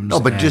those rooms? No,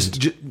 but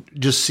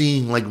just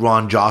seeing like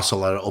Ron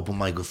Jossel at an open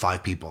mic with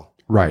 5 people,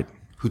 right,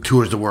 who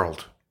tours the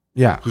world,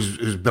 yeah,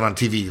 who's been on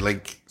TV,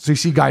 like so you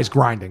see guys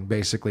grinding,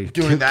 basically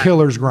doing that,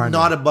 killers grinding,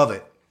 not above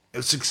it.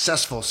 It's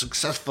successful,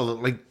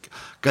 like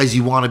guys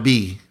you want to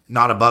be,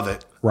 not above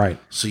it, right?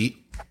 So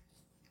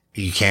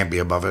you can't be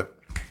above it.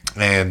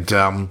 And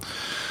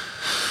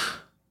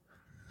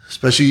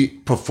especially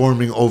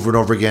performing over and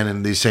over again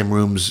in these same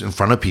rooms in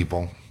front of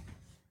people,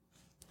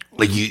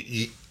 like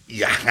you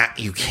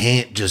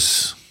can't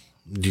just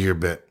do your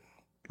bit.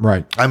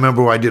 Right. I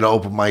remember I did an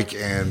open mic,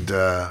 and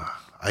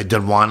I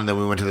did one, and then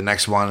we went to the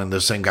next one, and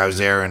the same guy was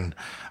there, and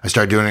I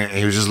started doing it, and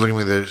he was just looking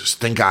at me with a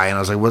stink eye, and I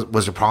was like,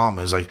 "What's the problem?"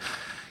 He was like,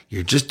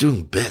 "You're just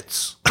doing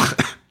bits,"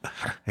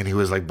 and he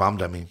was like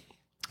bummed at me.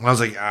 And I was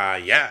like,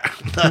 yeah,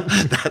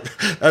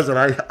 that's what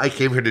I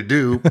came here to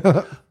do.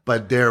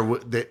 But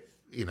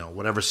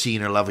whatever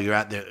scene or level you're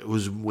at, there, it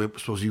was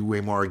supposed to be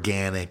way more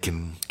organic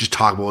and just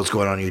talk about what's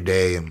going on in your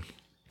day. And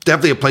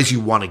definitely a place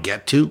you want to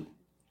get to.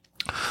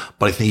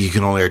 But I think you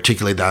can only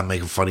articulate that and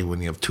make it funny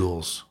when you have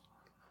tools.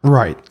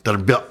 Right. That are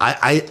built.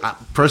 I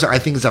personally, I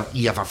think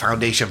you have a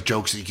foundation of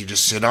jokes that you can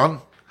just sit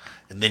on,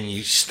 and then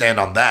you stand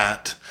on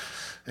that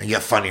and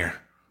get funnier.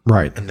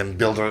 Right. And then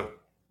build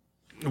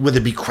whether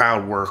it be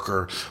crowd work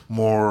or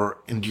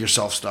more into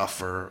yourself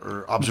stuff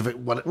or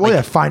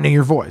observation. Finding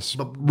your voice.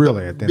 But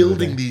really, at the end of the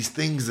building day. these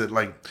things that,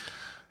 like,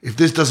 if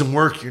this doesn't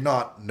work, you're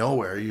not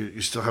nowhere.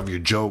 You still have your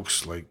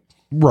jokes. Like,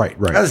 right.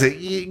 That's it.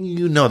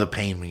 You know the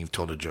pain when you've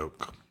told a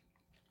joke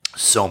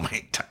so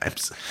many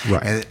times.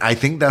 Right. And I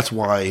think that's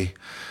why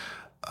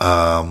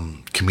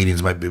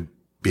comedians might be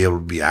able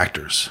to be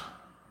actors.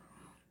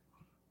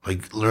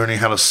 Like learning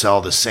how to sell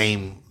the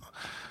same,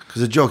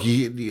 because a joke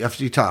you have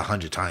to tell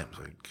 100 times.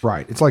 Like,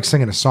 right. It's like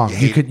singing a song.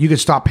 You could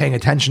stop paying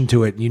attention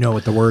to it. You know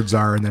what the words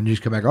are, and then you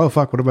just come back. Oh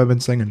fuck! What have I been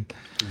singing?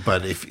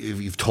 But if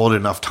you've told it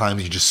enough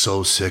times, you're just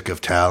so sick of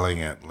telling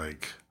it.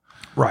 Like,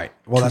 Right.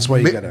 Well, that's why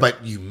you get it.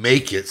 But you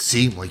make it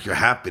seem like you're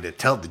happy to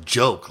tell the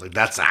joke. Like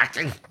that's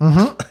acting.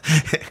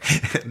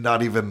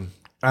 Not even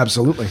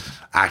Absolutely.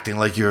 acting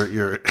like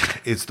you're.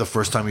 It's the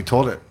first time you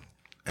told it,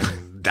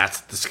 and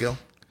that's the skill.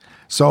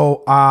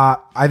 So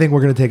I think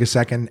we're going to take a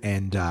second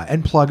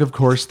and plug, of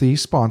course, the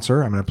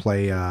sponsor. I'm going to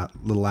play a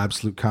little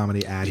Absolute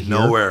Comedy ad here.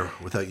 Nowhere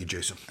without you,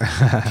 Jason.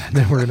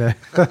 Then we're going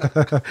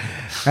to,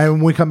 and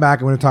when we come back,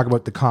 I'm going to talk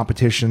about the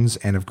competitions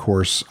and, of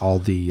course, all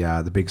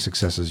the big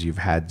successes you've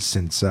had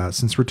since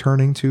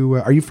returning to.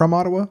 Are you from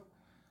Ottawa?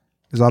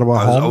 Is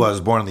Ottawa home? I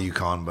was born in the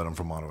Yukon, but I'm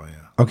from Ottawa. Yeah.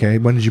 Okay.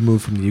 When did you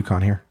move from the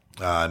Yukon here?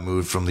 I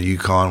moved from the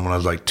Yukon when I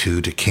was like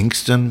 2 to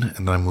Kingston,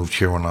 and then I moved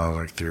here when I was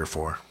like 3 or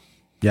 4.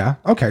 Yeah.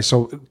 Okay.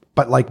 So,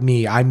 but like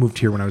me, I moved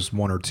here when I was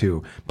 1 or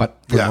 2. But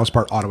for the most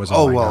part, Ottawa's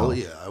all I know.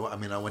 Yeah. I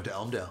mean, I went to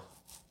Elmdale.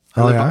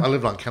 I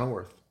lived on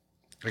Kenilworth.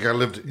 Like I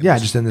lived.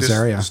 Just in this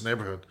area, this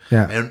neighborhood.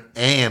 Yeah.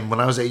 And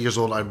when I was 8 years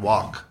old, I'd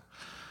walk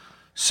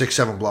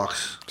 6-7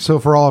 blocks. So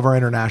for all of our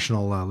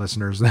international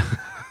listeners,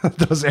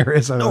 those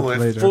areas are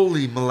at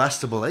fully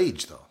molestable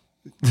age though.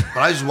 But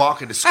I was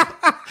walking to school.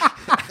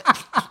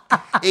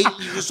 8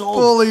 years old.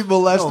 Fully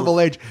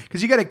molestable age.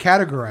 Because you got to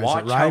categorize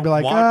it, right? Be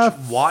like,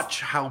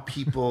 watch how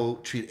people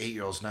treat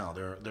 8-year-olds now.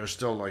 They're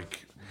still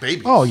like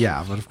babies. Oh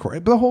yeah, but of course,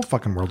 but the whole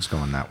fucking world's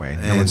going that way.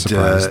 No one's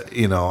surprised.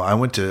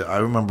 I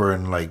remember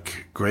in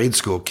like grade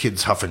school,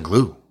 kids huffing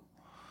glue.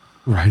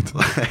 Right.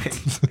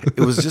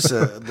 It was just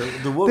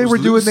the world they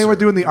were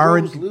doing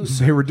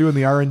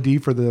the R&D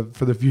for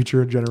the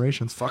future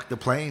generations. Fuck the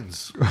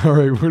planes. All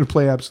right, we're gonna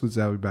play Absolute.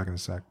 I'll be back in a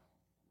sec.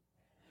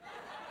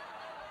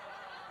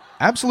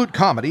 Absolute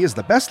Comedy is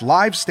the best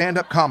live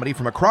stand-up comedy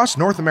from across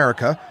North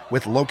America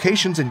with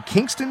locations in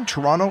Kingston,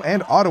 Toronto,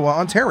 and Ottawa,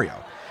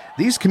 Ontario.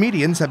 These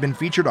comedians have been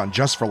featured on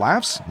Just for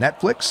Laughs,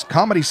 Netflix,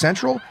 Comedy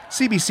Central,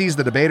 CBC's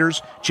The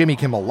Debaters, Jimmy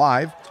Kimmel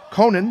Live,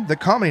 Conan, The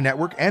Comedy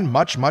Network, and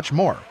much, much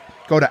more.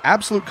 Go to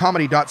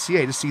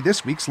absolutecomedy.ca to see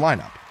this week's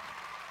lineup.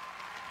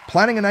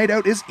 Planning a night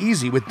out is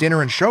easy with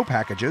dinner and show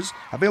packages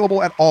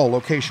available at all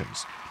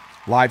locations.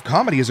 Live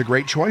comedy is a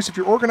great choice if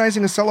you're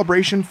organizing a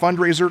celebration,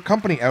 fundraiser,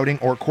 company outing,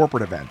 or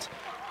corporate event.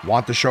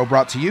 Want the show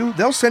brought to you?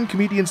 They'll send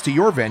comedians to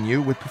your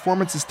venue with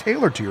performances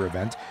tailored to your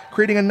event,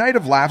 creating a night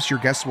of laughs your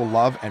guests will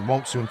love and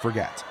won't soon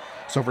forget.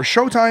 So for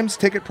showtimes,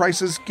 ticket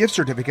prices, gift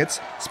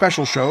certificates,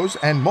 special shows,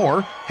 and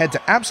more, head to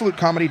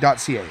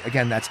absolutecomedy.ca.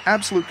 Again, that's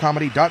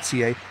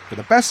absolutecomedy.ca for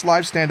the best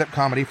live stand-up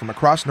comedy from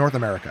across North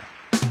America.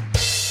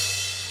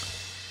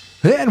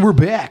 And we're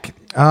back.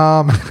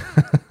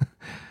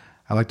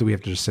 I like that we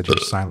have to just sit here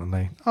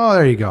silently. Oh,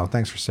 there you go.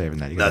 Thanks for saving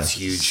that. That's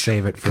huge.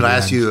 Save it for Can I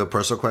ask you a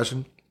personal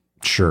question?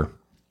 Sure.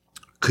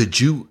 Could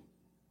you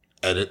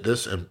edit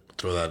this and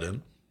throw that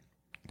in?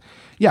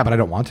 Yeah, but I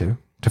don't want to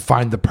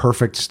find the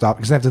perfect stop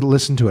because I have to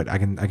listen to it. I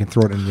can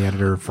throw it in the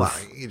editor for. Well,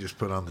 you just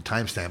put it on the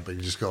timestamp, but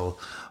you just go,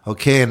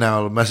 okay, and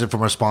now a message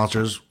from our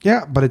sponsors.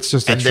 Yeah, but it's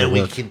just and then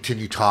we work.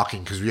 continue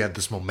talking because we had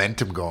this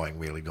momentum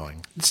really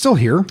going. It's still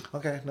here.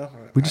 Okay, no,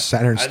 we just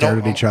sat here and stared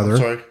at each other. I'm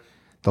sorry.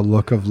 The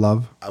look of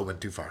love. I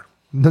went too far.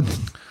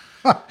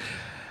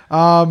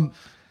 So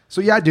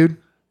yeah, dude.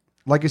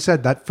 Like I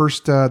said, that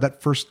first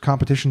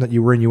competition that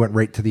you were in, you went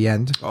right to the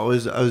end. I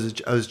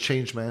was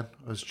changed, man.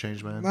 I was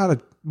changed,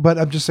 man. But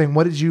I'm just saying,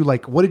 what did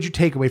you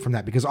take away from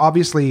that? Because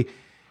obviously,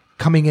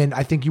 coming in,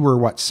 I think you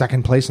were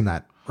second place in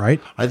that, right?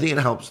 I think it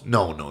helps.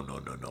 No.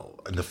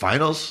 In the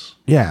finals?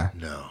 Yeah.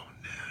 No.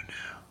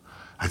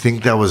 I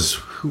think that was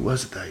who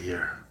was it that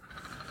year?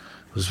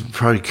 It was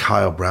probably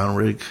Kyle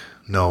Brownrigg.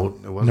 No,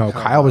 it wasn't. No,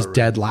 Kyle was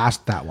dead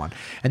last that one,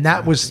 and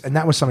that was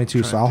something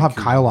too. So I'll have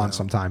Kyle on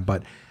sometime,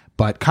 but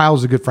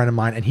Kyle's a good friend of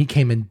mine, and he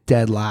came in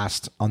dead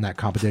last on that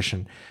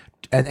competition.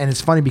 And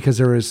it's funny because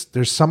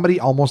there's somebody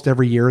almost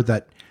every year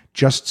that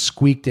just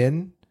squeaked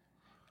in,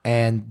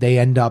 and they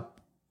end up,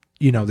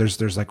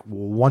 there's like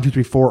 1, 2,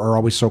 3, 4 are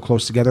always so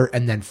close together,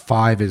 and then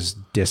 5 is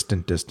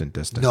distant.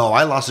 No,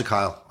 I lost to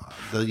Kyle.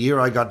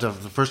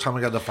 The first time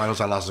I got to the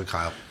finals, I lost to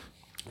Kyle.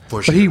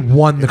 But he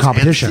won the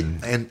competition.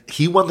 And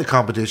he won the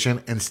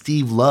competition, and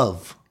Steve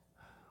Love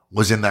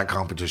was in that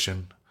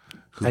competition.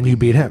 And you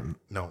beat him?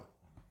 No,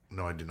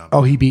 I did not.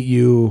 Oh, he beat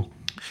you?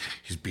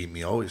 He's beat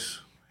me always.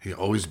 He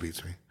always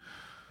beats me.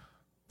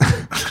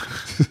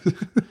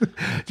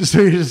 Just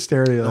so you're just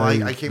staring at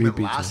I came in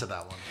last at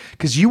that one.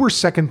 Because you were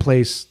second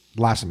place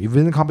last time. You've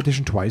been in the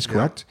competition twice,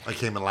 correct? I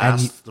came in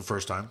last the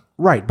first time.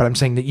 Right, but I'm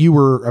saying that you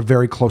were a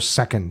very close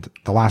second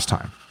the last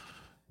time.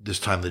 This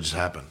time that just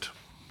happened.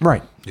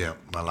 Right. Yeah,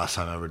 my last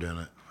time ever doing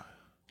it.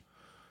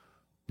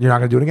 You're not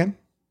going to do it again?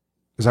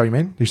 Is that what you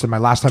mean? You said my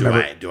last time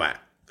ever. Do I?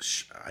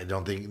 I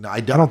don't think. No, I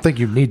don't think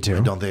you need to.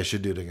 I don't think I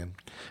should do it again.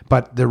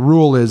 But the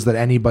rule is that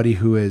anybody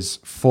who is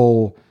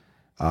full,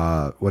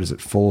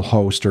 full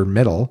host or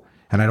middle,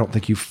 and I don't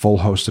think you full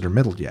hosted or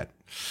middled yet.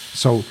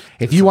 So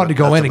if you wanted to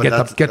go in and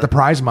get the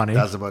prize money,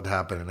 that's about to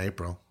happen in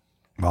April.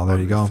 Well, there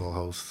you go. Full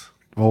host.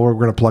 Well, we're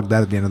going to plug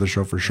that at the end of the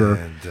show for sure.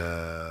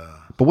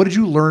 But what did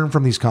you learn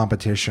from these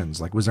competitions?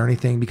 Like, was there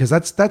anything? Because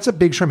that's a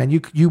big show, man.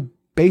 You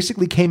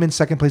basically came in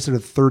second place out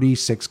of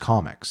 36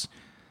 comics.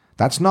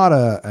 That's not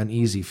an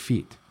easy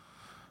feat.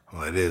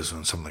 Well, it is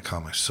when some of the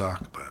comics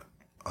suck, but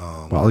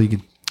well, you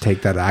can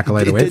take that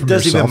accolade away from it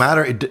doesn't yourself. even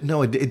matter.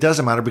 It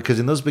doesn't matter because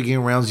in those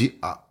beginning rounds,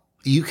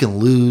 you can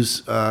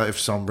lose if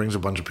someone brings a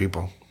bunch of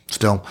people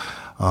still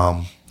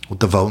with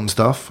the vote and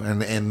stuff,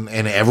 and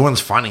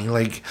everyone's funny,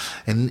 like,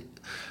 and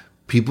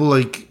people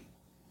like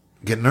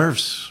get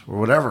nerves or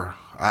whatever.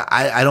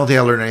 I don't think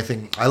I learned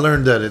anything. I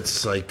learned that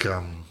it's like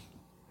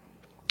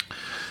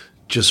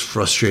just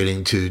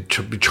frustrating to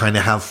be trying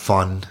to have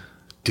fun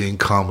doing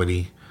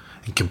comedy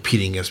and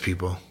competing against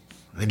people,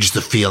 and just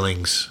the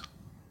feelings.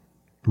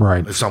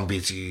 Right. If someone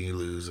beats you, you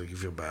lose. Like you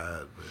feel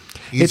bad.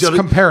 It's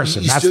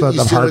comparison. That's the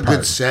hard part.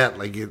 Good set.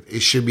 Like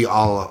it should be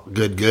all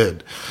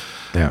good.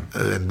 Yeah.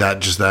 And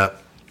that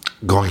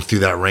going through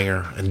that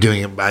ringer and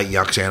doing it by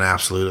Yucks and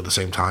Absolute at the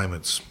same time.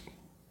 It's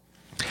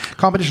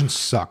competitions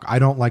suck. I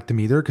don't like them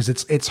either because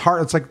it's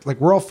hard. It's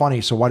like we're all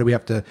funny, so why do we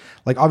have to,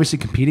 like, obviously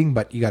competing,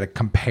 but you got to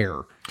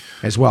compare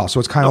as well. So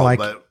it's kind of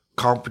but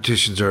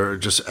competitions are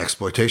just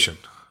exploitation.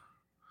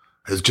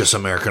 It's just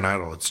American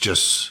Idol. It's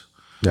just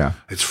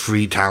it's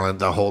free talent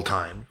the whole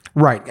time.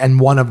 Right, and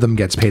one of them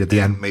gets paid at the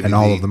end, maybe and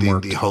all of them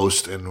work. The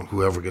host and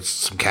whoever gets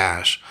some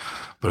cash,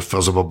 but it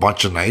fills up a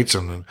bunch of nights,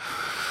 and then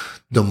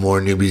the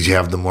more newbies you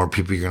have, the more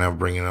people you're gonna have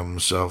bringing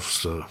themselves.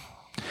 So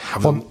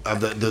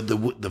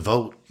the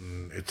vote.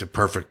 It's a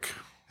perfect.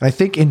 I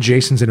think in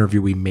Jason's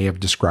interview, we may have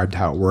described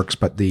how it works,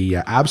 but the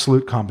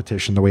absolute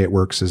competition, the way it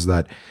works is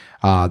that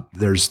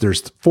there's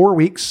 4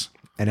 weeks,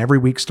 and every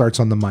week starts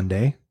on the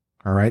Monday.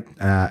 All right.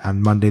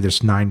 On Monday,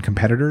 there's 9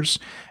 competitors,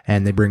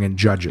 and they bring in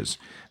judges.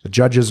 The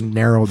judges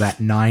narrow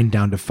that 9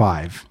 down to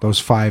 5. Those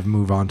 5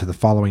 move on to the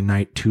following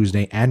night,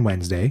 Tuesday and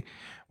Wednesday,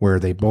 where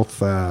they both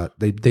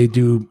they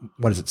do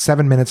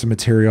 7 minutes of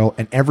material,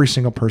 and every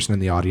single person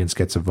in the audience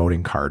gets a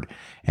voting card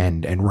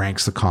and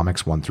ranks the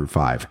comics 1 through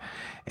 5.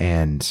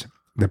 And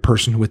the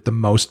person with the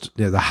most,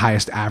 the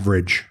highest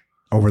average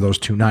over those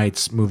 2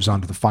 nights moves on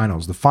to the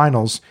finals. The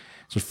finals.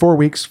 So 4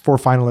 weeks, 4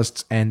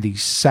 finalists, and the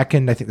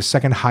second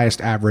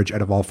highest average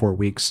out of all 4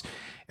 weeks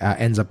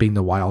ends up being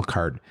the wild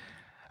card,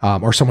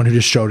 or someone who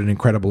just showed an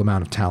incredible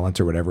amount of talent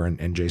or whatever,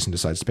 and Jason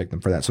decides to pick them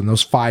for that. So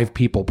those 5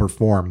 people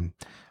perform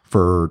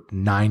for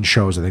 9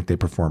 shows. I think they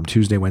perform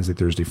Tuesday, Wednesday,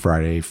 Thursday,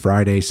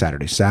 Friday,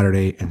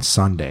 Saturday, and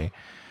Sunday.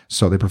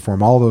 So they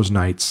perform all those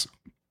nights,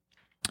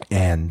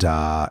 and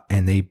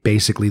they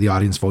basically, the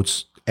audience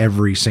votes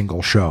every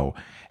single show,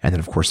 and then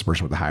of course the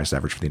person with the highest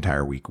average for the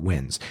entire week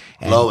wins.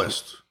 And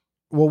lowest.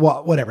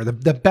 Well, whatever.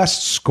 The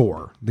best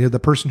score, the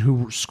person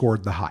who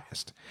scored the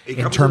highest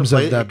in terms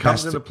of the best. It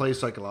comes into play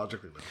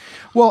psychologically.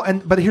 Well,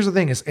 but here's the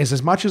thing: is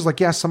as much as, like,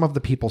 yes, some of the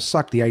people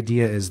suck. The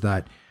idea is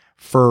that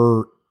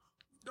for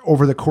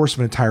over the course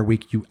of an entire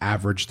week, you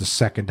average the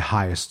second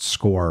highest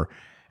score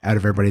out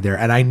of everybody there.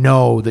 And I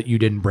know that you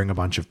didn't bring a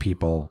bunch of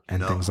people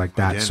and things like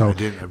that. I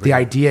didn't. The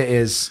idea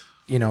is,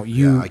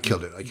 I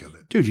killed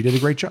it. Dude, you did a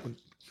great job.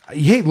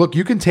 Hey, look,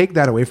 you can take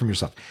that away from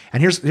yourself.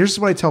 And here's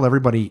what I tell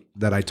everybody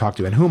that I talk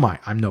to. And who am I?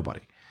 I'm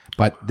nobody.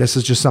 But this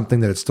is just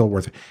something that it's still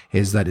worth,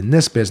 is that in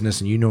this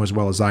business, and you know as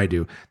well as I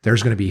do,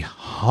 there's going to be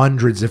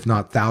hundreds, if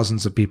not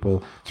thousands of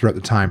people throughout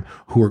the time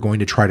who are going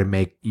to try to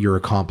make your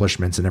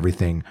accomplishments and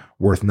everything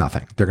worth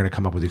nothing. They're going to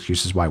come up with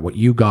excuses why what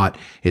you got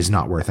is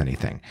not worth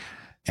anything.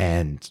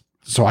 And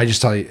so I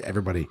just tell you,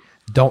 everybody,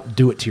 don't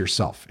do it to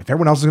yourself. If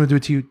everyone else is going to do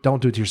it to you,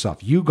 don't do it to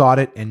yourself. You got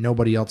it and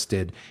nobody else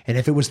did. And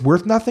if it was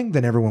worth nothing,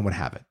 then everyone would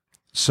have it.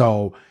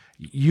 So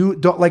you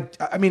don't,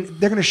 they're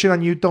going to shit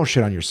on you. Don't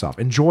shit on yourself.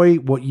 Enjoy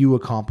what you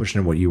accomplished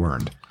and what you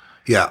earned.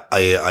 Yeah.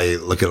 I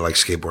look at it like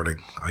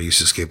skateboarding. I used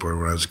to skateboard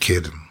when I was a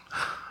kid, and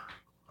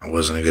I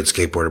wasn't a good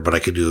skateboarder, but I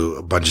could do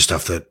a bunch of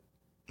stuff that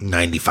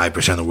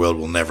 95% of the world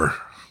will never.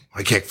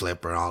 I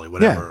kickflip or ollie,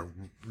 whatever.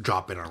 Yeah.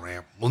 Drop in a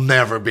ramp. We'll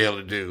never be able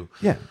to do.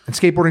 Yeah. And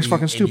skateboarding's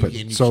fucking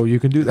stupid. So you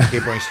can do that.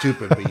 Skateboarding's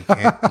stupid, but you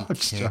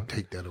can't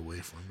take that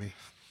away from me.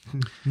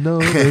 No,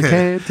 they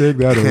can't take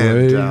that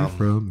away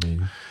from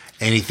me.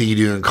 Anything you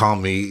do in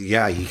comedy,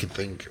 yeah, you can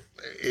think,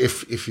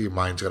 if your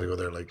mind's got to go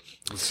there, like,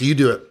 so you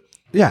do it.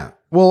 Yeah.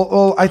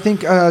 Well, I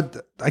think, I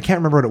can't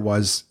remember what it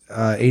was.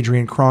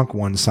 Adrian Kronk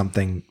won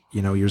something,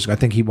 years ago. I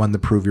think he won the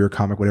Prove You're a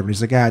Comic, whatever. And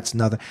he's like, it's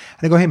nothing.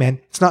 And I go, hey man,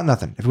 it's not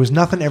nothing. If it was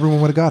nothing,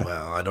 everyone would have got it.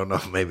 Well, I don't know.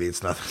 Maybe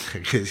it's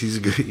nothing because he's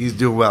good. He's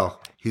doing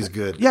well. He's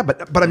good. Yeah.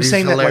 But I'm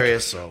saying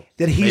hilarious,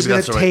 that he's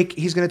going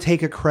to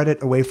take a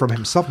credit away from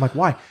himself. I'm like,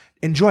 why?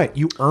 Enjoy it.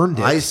 You earned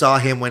it. I saw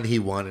him when he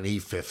won, and he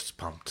fist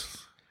pumped.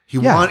 He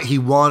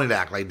wanted to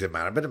act like it didn't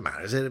matter, but it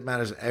matters. It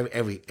matters.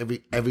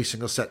 Every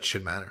single set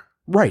should matter.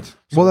 Right. So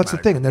well, that's the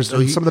thing. And there's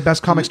some of the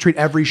best comics treat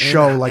every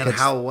show like it's.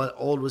 What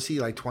old was he?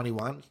 Like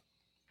 21?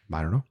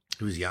 I don't know.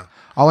 He was young.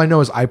 All I know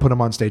is I put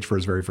him on stage for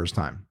his very first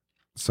time.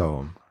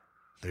 So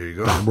there you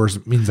go.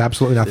 That means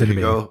absolutely nothing to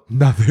me. Go.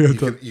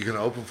 Nothing. You can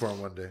open for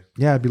him one day.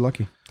 Yeah, I'd be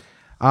lucky.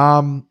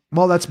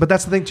 Well, that's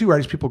the thing too,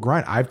 right? Is people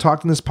grind. I've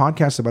talked in this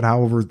podcast about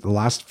how over the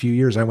last few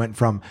years I went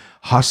from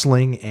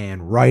hustling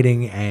and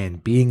writing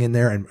and being in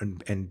there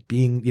and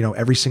being,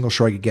 every single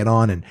show I could get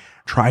on and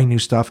trying new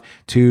stuff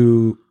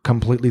to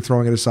completely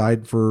throwing it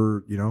aside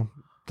for,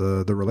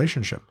 the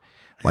relationship.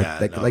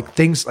 Like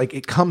things like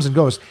it comes and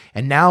goes.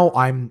 And now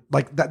I'm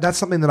like that's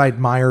something that I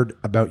admired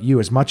about you,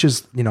 as much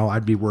as,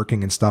 I'd be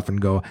working and stuff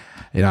and go,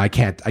 I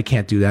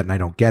can't do that and I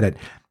don't get it.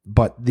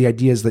 But the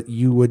idea is that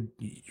you would,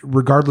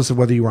 regardless of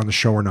whether you were on the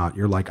show or not,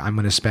 you're like, I'm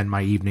going to spend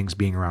my evenings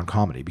being around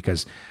comedy,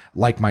 because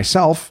like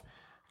myself,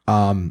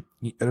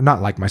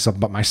 not like myself,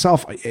 but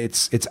myself,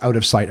 it's out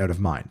of sight, out of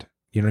mind.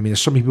 You know what I mean?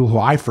 There's so many people who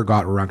I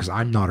forgot were around because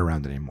I'm not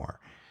around anymore.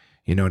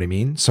 You know what I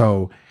mean?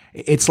 So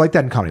it's like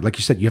that in comedy. Like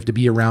you said, you have to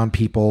be around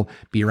people,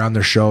 be around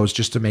their shows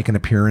just to make an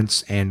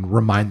appearance and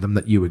remind them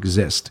that you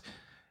exist,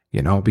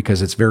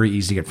 because it's very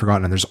easy to get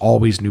forgotten. And there's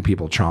always new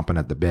people chomping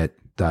at the bit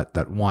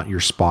that want your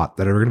spot,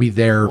 that are going to be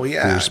there for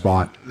your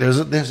spot. There's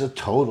a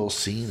total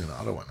scene in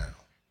Ottawa now.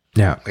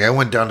 Yeah. Like I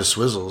went down to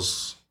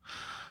Swizzles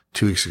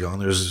 2 weeks ago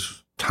and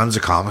there's tons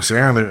of comics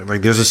there. And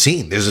like there's a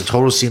scene. There's a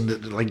total scene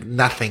that like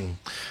nothing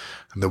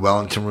in the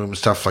Wellington room and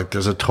stuff. Like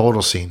there's a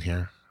total scene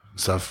here and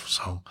stuff.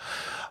 So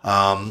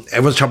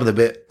everyone's chomping the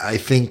bit. I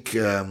think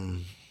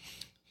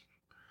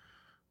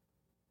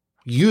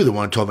you the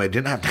one who told me I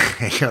didn't have to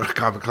hang out at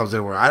comic clubs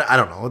anymore. I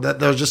don't know.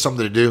 That was just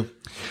something to do.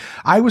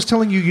 I was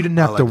telling you didn't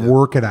have to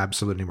work at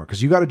Absolute anymore,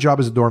 because you got a job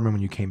as a doorman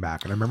when you came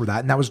back, and I remember that,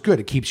 and that was good.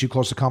 It keeps you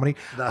close to comedy.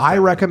 I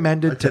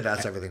recommended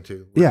that's everything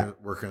too.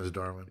 Working as a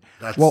doorman.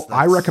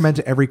 I recommend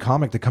to every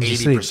comic that comes to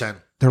the city.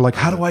 They're like,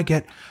 how do I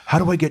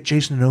get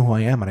Jason to know who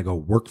I am? And I go,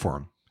 work for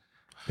him.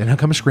 Then he'll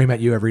come scream at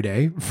you every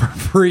day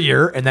for a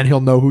year, and then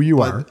he'll know who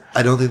you are.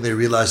 I don't think they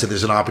realize that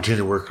there's an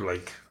opportunity to work.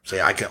 Like, say,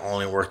 I can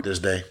only work this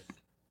day.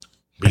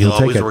 But you'll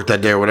always work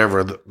that day or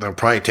whatever. They'll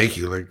probably take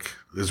you. Like,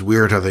 it's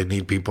weird how they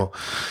need people.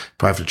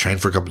 Probably have to train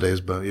for a couple of days,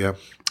 but yeah,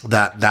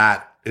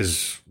 that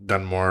is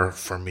done more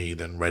for me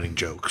than writing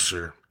jokes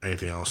or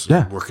anything else.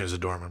 Yeah. Working as a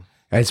doorman.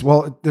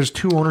 There's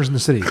two owners in the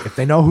city. If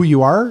they know who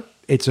you are,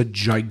 it's a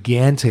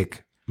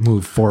gigantic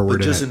move forward.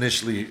 But just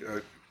initially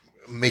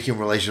making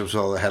relationships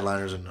with all the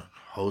headliners and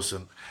hosts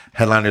and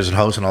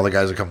all the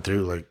guys that come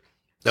through, like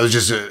that was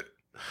just a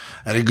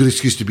good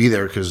excuse to be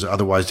there, because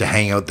otherwise to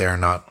hang out there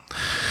and not,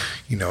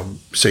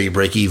 say you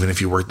break even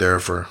if you work there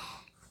for,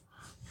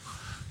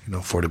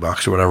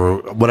 $40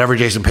 or whatever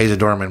Jason pays a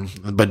doorman,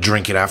 but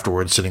drink it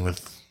afterwards, sitting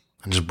with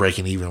and just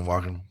breaking even and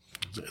walking.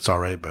 It's all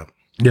right, but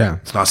yeah,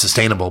 it's not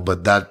sustainable.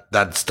 But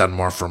that's done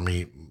more for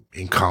me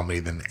in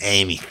comedy than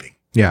anything.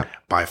 Yeah,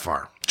 by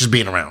far, just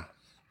being around.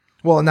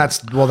 Well, and that's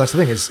the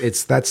thing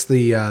that's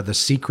the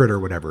secret or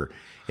whatever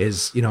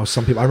is,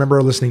 some people, I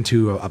remember listening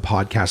to a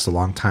podcast a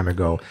long time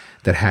ago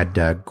that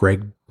had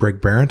Greg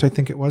Barrett, I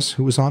think it was,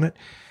 who was on it.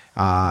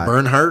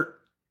 Bernhardt?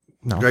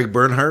 No. Greg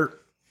Bernhardt?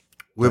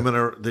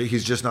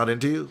 He's just not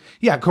into you?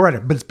 Yeah,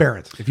 correct. But it's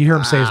Barrett. If you hear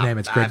him say his name,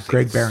 it's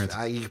Greg Barrett.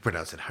 You can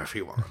pronounce it however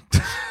you want.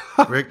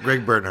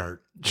 Greg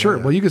Bernhardt. Sure.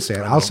 Yeah, well, you can say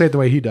it. I'll say it the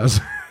way he does.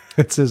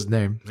 It's his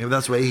name. Maybe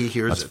that's the way he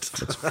hears it.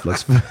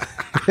 That's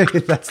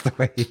the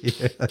way he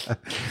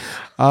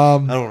I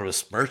don't want to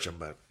besmirch him,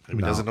 but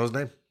maybe he doesn't know his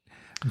name.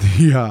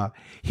 Yeah.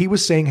 He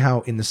was saying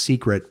how in The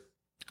Secret,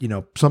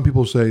 some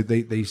people say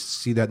they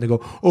see that and they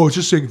go, oh, it's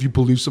just saying if you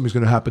believe something's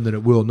going to happen, then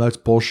it will. And that's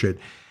bullshit.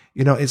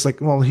 It's like,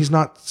 well, he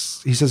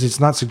says it's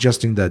not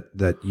suggesting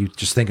that you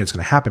just think it's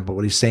going to happen. But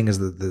what he's saying is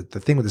the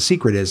thing with The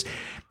Secret is,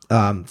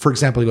 for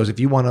example, he goes, if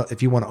you want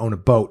to own a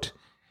boat,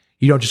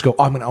 you don't just go,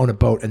 oh, I'm going to own a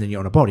boat, and then you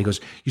own a boat. He goes,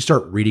 you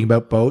start reading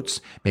about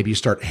boats. Maybe you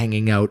start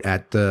hanging out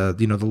at the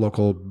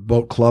local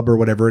boat club or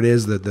whatever it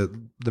is,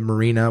 the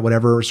marina,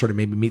 whatever, sort of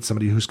maybe meet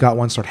somebody who's got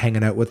one, start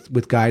hanging out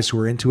with guys who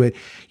are into it.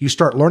 You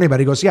start learning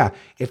about it. He goes, yeah,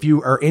 if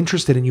you are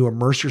interested and you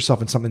immerse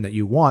yourself in something that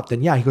you want,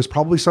 then yeah, he goes,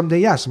 probably someday,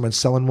 yeah, someone's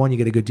selling one, you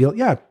get a good deal.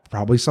 Yeah,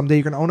 probably someday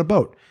you're going to own a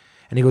boat.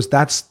 And he goes,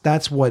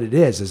 that's what it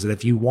is that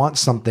if you want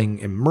something,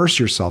 immerse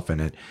yourself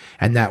in it.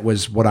 And that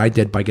was what I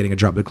did by getting a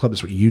job at the club.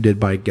 That's what you did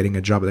by getting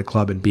a job at the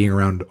club and being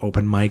around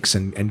open mics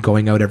and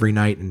going out every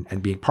night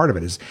and being part of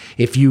it. Is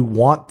if you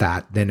want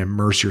that, then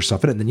immerse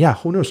yourself in it. And then, yeah,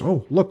 who knows?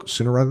 Oh, look,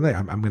 sooner rather than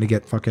later, I'm going to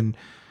get fucking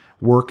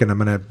work and I'm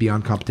going to be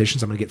on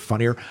competitions. I'm going to get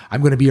funnier.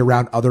 I'm going to be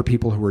around other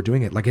people who are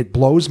doing it. Like, it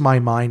blows my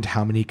mind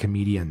how many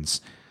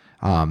comedians,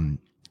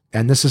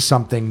 and this is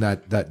something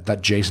that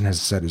Jason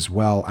has said as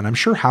well, and I'm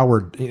sure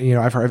Howard.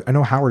 I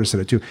know Howard has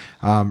said it too.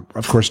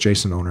 Of course,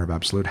 Jason, owner of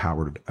Absolute,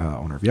 Howard,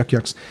 owner of Yuck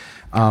Yucks.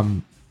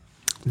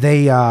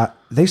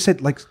 They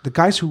said, like, the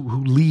guys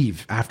who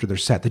leave after their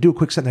set, they do a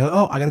quick set, and they go,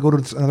 oh, I got to go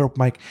to another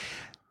open mic.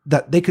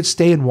 That they could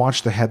stay and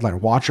watch the headliner,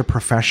 watch a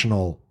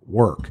professional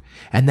work,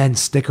 and then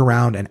stick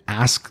around and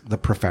ask the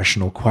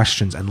professional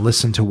questions and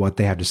listen to what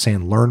they have to say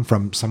and learn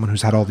from someone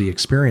who's had all the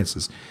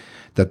experiences.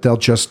 That they'll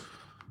just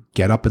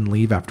get up and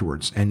leave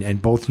afterwards.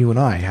 And both you and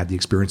I had the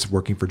experience of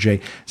working for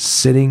Jay,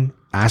 sitting,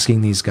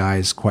 asking these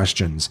guys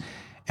questions,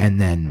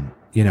 and then,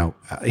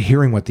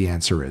 hearing what the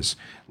answer is,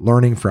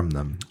 learning from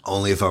them.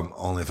 Only if I'm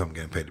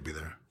getting paid to be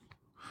there.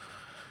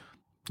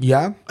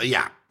 Yeah?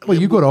 Yeah. Well,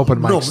 you go to open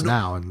mics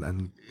now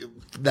and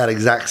that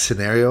exact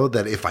scenario,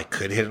 that if I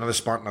could hit another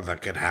spot, not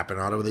that could happen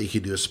out of it, you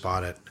could do a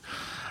spot at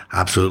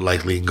Absolute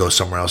Likely and go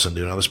somewhere else and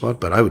do another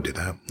spot, but I would do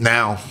that.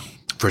 Now,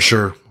 for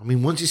sure. I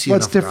mean, once you see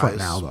enough it's different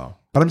guys, now, though.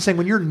 But I'm saying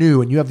when you're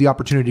new and you have the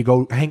opportunity to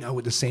go hang out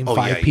with the same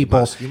five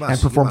people and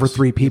perform for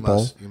three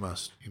people, you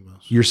must.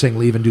 You're saying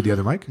leave and do the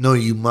other mic? No,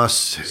 you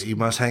must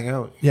hang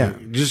out. Yeah.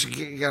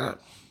 You gotta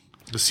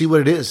see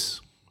what it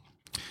is.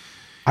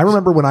 I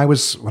remember when I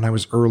was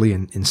early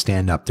in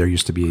stand up, there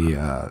used to be,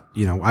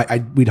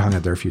 we'd hung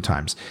out there a few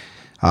times.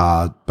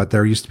 But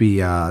there used to be,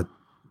 a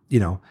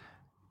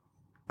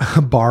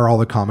bar all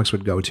the comics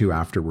would go to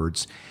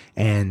afterwards,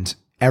 and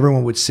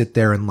everyone would sit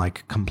there and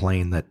like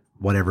complain that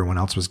what everyone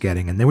else was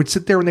getting. And they would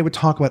sit there and they would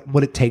talk about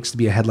what it takes to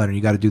be a headliner.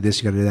 You got to do this,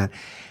 you got to do that.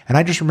 And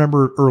I just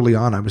remember early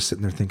on, I was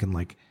sitting there thinking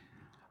like,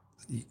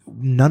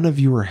 none of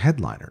you are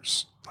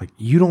headliners. Like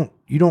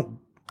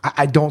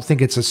I don't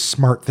think it's a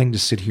smart thing to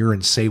sit here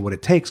and say what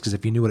it takes. Cause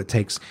if you knew what it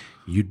takes,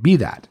 you'd be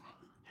that.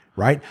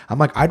 Right. I'm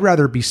like, I'd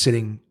rather be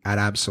sitting at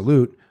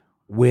Absolute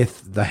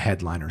with the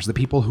headliners, the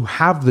people who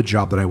have the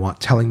job that I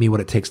want, telling me what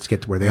it takes to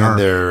get to where they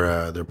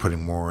are. They're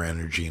putting more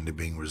energy into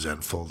being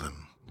resentful than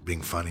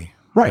being funny.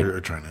 Right. They're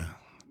trying to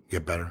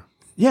get better.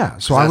 Yeah.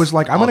 So I was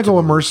like, I'm going to go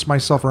immerse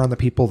myself around the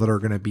people that are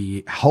going to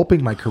be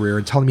helping my career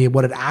and telling me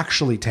what it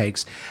actually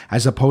takes,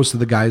 as opposed to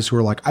the guys who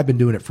are like, I've been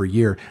doing it for a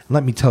year.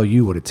 Let me tell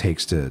you what it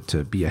takes to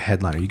be a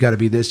headliner. You got to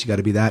be this, you got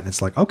to be that. And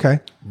it's like, okay.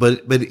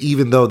 But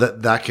even though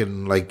that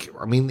can, like,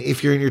 I mean,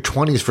 if you're in your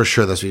 20s, for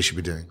sure, that's what you should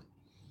be doing.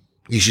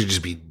 You should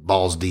just be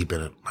balls deep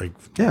in it. Like,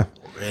 yeah.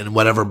 And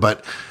whatever.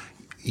 But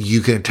you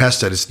can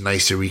attest that it's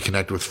nice to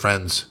reconnect with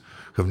friends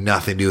who have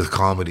nothing to do with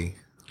comedy.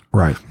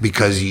 Right.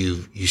 Because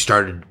you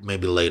started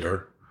maybe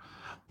later,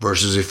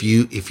 versus if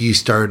you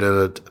start at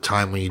a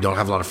time when you don't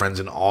have a lot of friends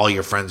and all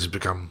your friends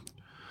become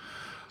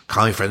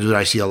comedy friends, which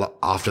I see a lot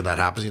often that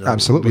happens.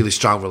 Absolutely. Really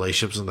strong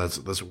relationships, and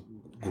that's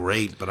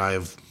great. But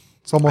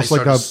it's almost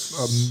like a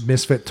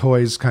misfit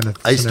toys kind of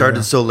scenario. I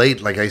started so late.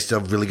 Like, I still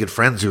have really good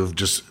friends who have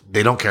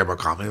they don't care about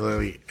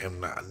comedy,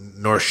 and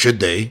nor should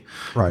they.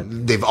 Right.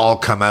 They've all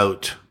come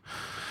out,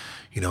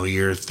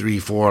 year 3,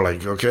 4,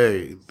 like,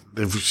 okay,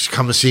 they've just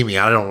come to see me.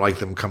 I don't like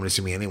them coming to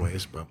see me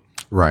anyways, but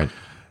right.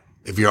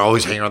 If you're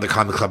always hanging around the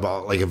comedy club,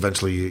 like,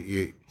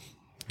 eventually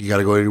you got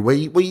to go your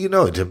way.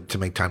 Well, to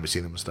make time to see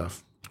them and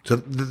stuff. So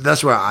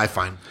that's what I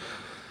find.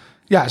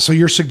 Yeah. So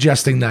you're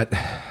suggesting that,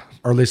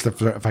 or at least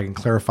if I can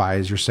clarify,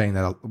 is you're saying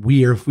that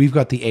we've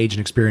got the age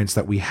and experience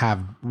that we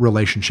have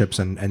relationships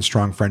and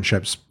strong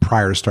friendships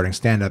prior to starting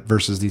stand up,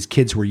 versus these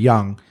kids who are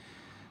young,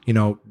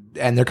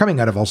 and they're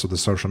coming out of also the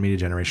social media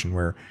generation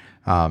where,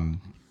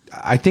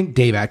 I think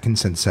Dave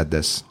Atkinson said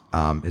this,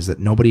 is that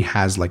nobody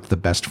has like the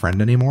best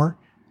friend anymore.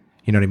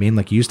 You know what I mean?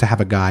 Like, you used to have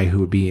a guy who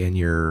would be in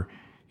your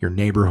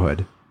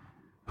neighborhood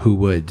who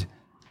would,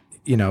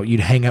 you'd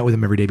hang out with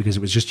him every day because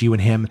it was just you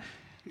and him.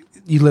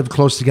 You lived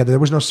close together. There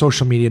was no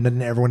social media.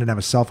 Everyone didn't have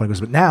a cell phone.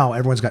 But now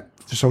everyone's got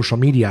social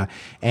media,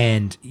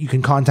 and you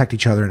can contact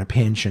each other in a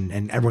pinch,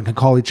 and everyone can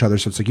call each other.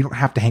 So it's like, you don't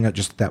have to hang out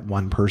just with that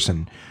one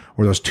person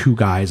or those two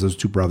guys, those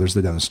two brothers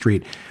that down the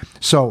street.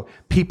 So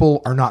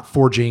people are not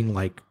forging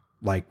like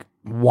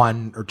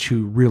one or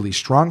two really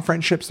strong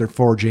friendships. They're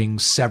forging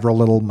several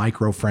little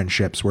micro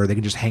friendships where they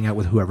can just hang out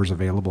with whoever's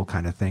available,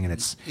 kind of thing. And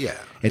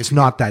it's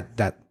not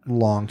that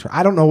long term.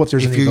 I don't know if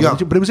there's anything young,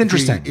 but it was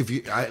interesting.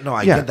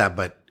 I get that,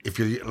 but if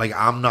you're like,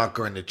 I'm not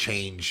going to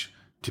change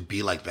to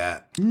be like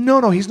that.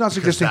 No, he's not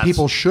suggesting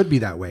people should be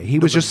that way. He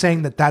was just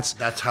saying that's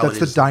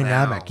the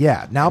dynamic. Now.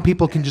 Yeah. Now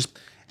people can just.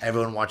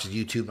 Everyone watches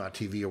YouTube, not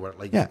TV or what.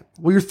 Like, yeah.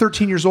 Well, you're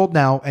 13 years old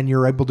now, and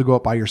you're able to go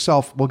out by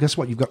yourself. Well, guess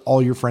what? You've got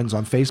all your friends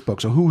on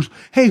Facebook. So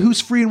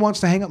who's free and wants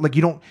to hang out? Like,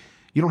 you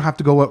don't have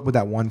to go out with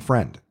that one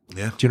friend.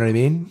 Yeah. Do you know what I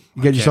mean?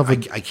 You get yourself. I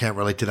can't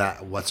relate to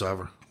that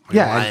whatsoever.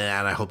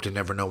 And I hope to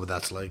never know what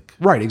that's like.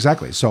 Right.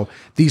 Exactly. So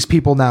these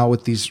people now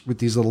with these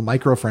little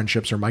micro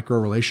friendships or micro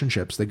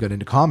relationships, they get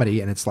into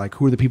comedy, and it's like,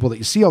 who are the people that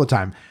you see all the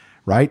time,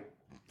 right?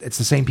 It's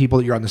the same people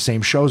that you're on the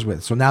same shows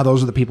with. So now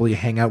those are the people you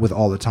hang out with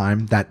all the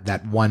time.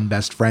 That one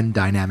best friend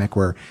dynamic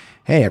where,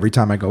 hey, every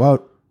time I go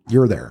out,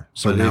 you're there.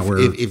 So but now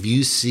if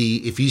you see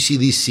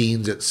these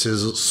scenes at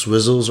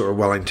Swizzles or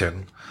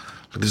Wellington,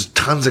 there's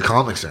tons of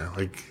comics there.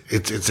 Like,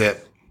 it's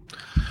it.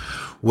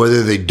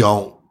 Whether they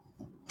don't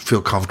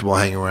feel comfortable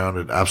hanging around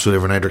at Absolute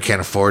every night or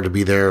can't afford to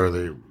be there, or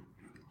they,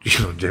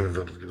 Jamie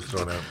gets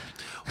thrown out,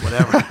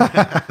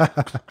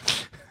 whatever.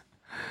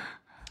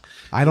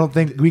 I don't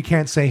think we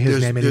can't say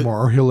his name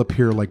anymore, or he'll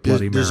appear like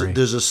Bloody Mary.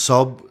 There's a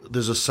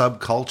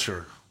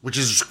subculture, which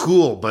is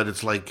cool, but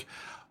it's like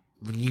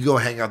when you go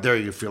hang out there,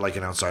 you feel like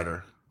an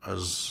outsider.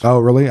 Oh,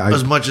 really?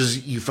 As much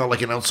as you felt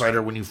like an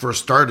outsider when you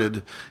first started,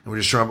 and we're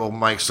just showing up open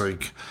mics,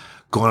 like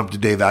going up to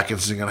Dave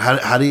Atkinson, going,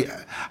 how do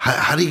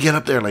you get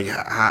up there? Like,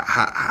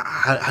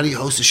 how do you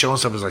host a show and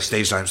stuff? It's like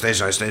stage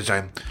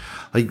time.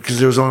 Like, because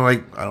there was only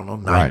like, I don't know,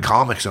 9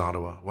 comics in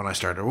Ottawa when I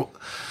started.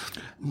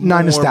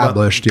 9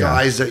 established,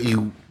 guys that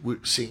you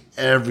would see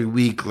every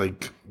week,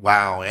 like,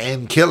 wow,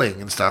 and killing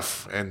and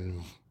stuff,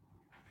 and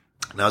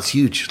now it's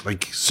huge,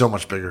 like, so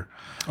much bigger.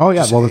 Oh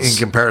yeah, well, in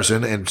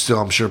comparison, and still,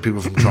 I'm sure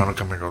people from Toronto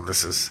come and go,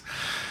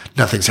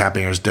 nothing's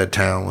happening. There's dead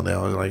town. When they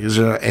always like, is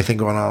there anything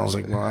going on? I was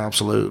like, well,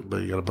 absolute,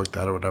 but you got to book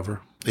that or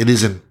whatever. It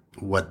isn't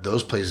what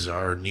those places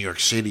are, New York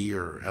City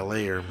or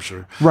LA, or I'm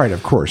sure. Right,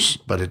 of course.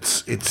 But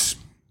it's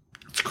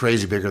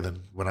crazy bigger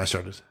than when I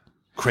started.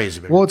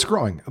 Crazy bigger. Well, it's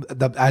growing.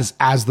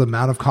 As the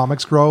amount of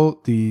comics grow,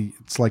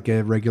 it's like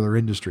a regular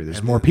industry.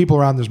 There's more people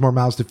around. There's more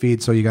mouths to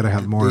feed. So you got to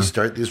have more. They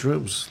start these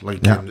rooms,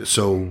 and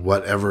so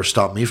whatever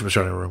stopped me from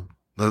starting a room?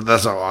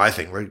 That's how I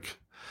think. Like,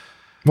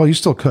 well, you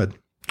still could.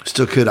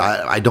 Still could.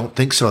 I don't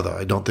think so though.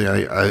 I don't think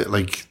I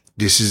like.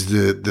 This is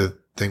the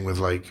thing with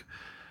like,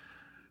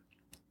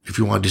 if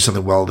you want to do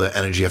something well, the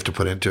energy you have to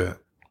put into it.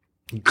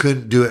 You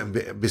couldn't do it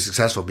and be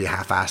successful, be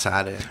half-ass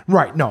at it.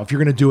 Right. No, if you're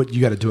going to do it,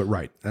 you got to do it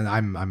right. And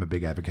I'm a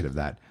big advocate of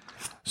that.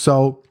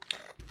 So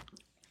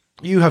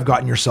you have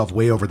gotten yourself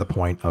way over the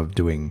point of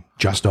doing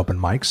just open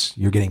mics.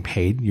 You're getting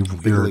paid. You've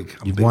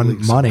won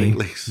leagues, money.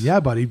 Yeah,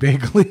 buddy,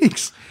 big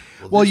leagues.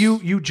 Well,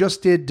 you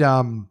just did.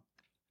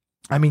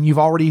 You've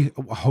already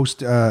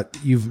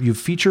you've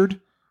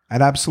featured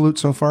at Absolute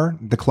so far.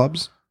 The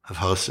clubs. I've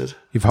hosted.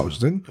 You've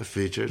hosted. I've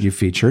featured. You've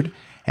featured,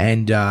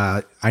 and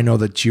I know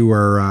that you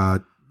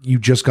are. You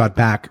just got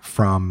back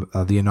from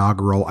the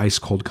inaugural Ice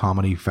Cold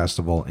Comedy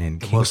Festival in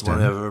Kingston. Most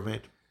money I've ever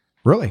made.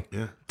 Really?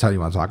 Yeah.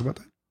 You want to talk about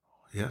that?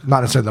 Yeah.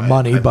 Not necessarily the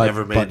money, I've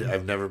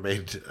but never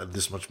made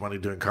this much money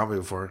doing comedy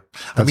before.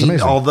 That's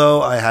amazing.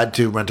 Although I had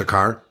to rent a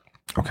car.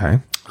 Okay.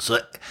 So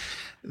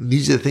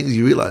these are the things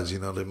you realize, you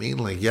know what I mean?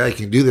 Like, yeah, I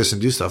can do this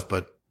and do stuff,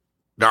 but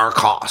there are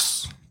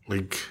costs.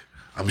 Like,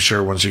 I'm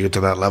sure once you get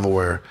to that level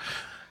where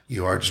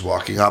you are just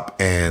walking up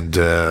and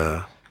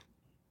to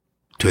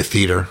a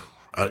theater,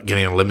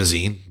 getting a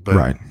limousine, but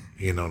right.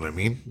 You know what I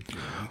mean?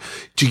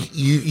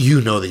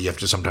 You know that you have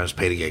to sometimes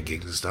pay to get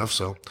gigs and stuff,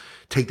 so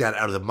take that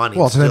out of the money.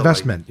 Well, it's an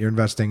investment. You're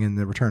investing in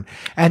the return.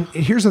 And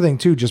here's the thing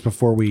too, just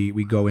before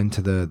we go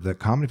into the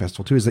comedy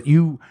festival too, is that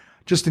you,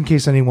 just in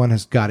case anyone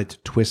has got it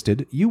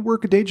twisted, you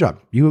work a day job.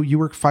 You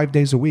work 5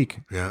 days a week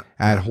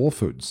at Whole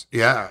Foods.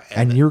 Yeah.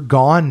 And you're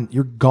gone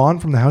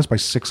from the house by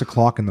 6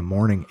 o'clock in the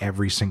morning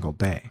every single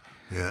day.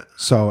 Yeah.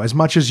 So as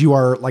much as you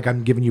are, like,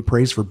 I'm giving you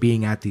praise for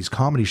being at these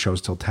comedy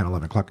shows till 10,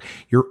 11 o'clock,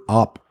 you're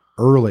up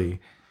early.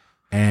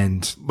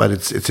 But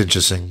it's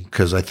interesting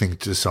because I think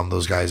to some of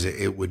those guys,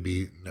 it would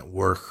be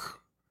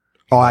work.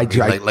 Oh, I do.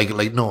 Like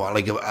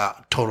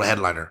a total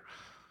headliner.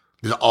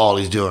 This is all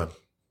he's doing.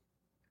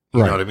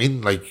 You know what I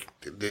mean? Like,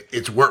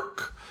 it's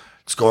work.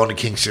 It's going to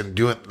Kingston,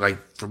 doing,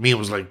 like, for me, it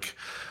was like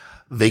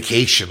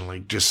vacation,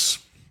 like, just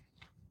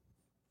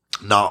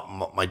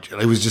not my,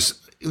 it was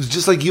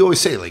just like you always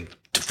say, like,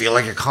 to feel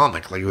like a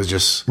comic. Like, it was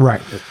just,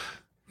 right.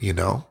 You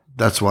know,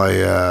 that's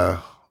why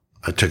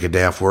I took a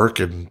day off work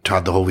and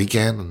taught the whole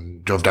weekend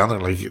and drove down there.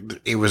 Like,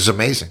 it was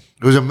amazing.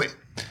 It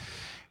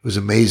was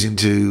amazing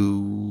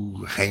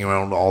to hang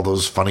around all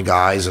those funny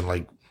guys and,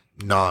 like,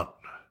 not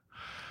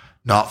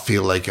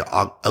feel like an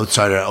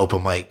outsider at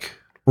open mic.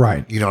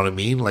 Right. You know what I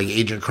mean? Like,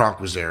 Adrian Kronk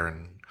was there,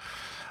 and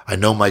I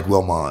know Mike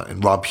Wilmot,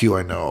 and Rob Pugh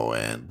I know,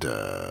 and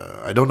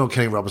I don't know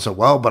Kenny Robinson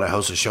well, but I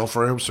host a show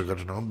for him, so I got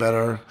to know him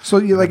better. So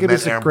you like, it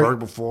is Aaron a great Berg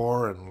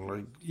before, and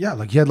like, yeah,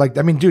 like you had, like,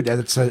 I mean, dude,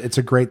 it's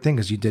a great thing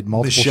because you did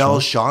multiple. Michelle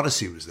shows.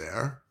 Shaughnessy was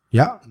there.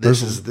 Yeah,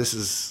 this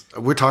is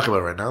we're talking about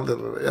it right now.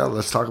 Yeah,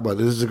 let's talk about it.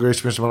 This is a great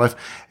experience of my life,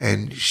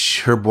 and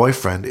her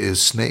boyfriend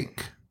is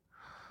Snake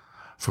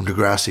from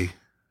Degrassi.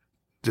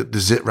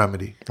 The Zit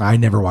Remedy. I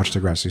never watched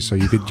Degrassi, so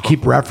you could keep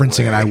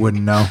referencing it. I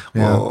wouldn't know.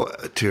 Yeah. Well,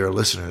 to your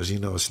listeners, you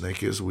know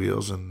Snake is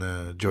Wheels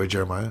and Joey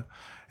Jeremiah.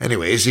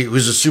 Anyways, he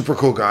was a super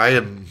cool guy,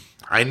 and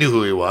I knew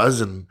who he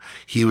was, and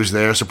he was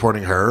there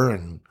supporting her,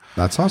 and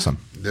that's awesome.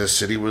 The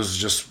city was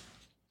just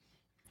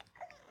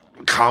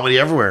comedy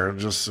everywhere, and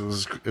just it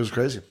was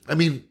crazy. I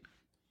mean,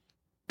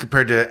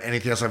 compared to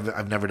anything else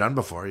I've never done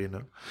before, you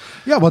know.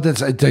 Yeah, well,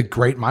 it's a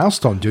great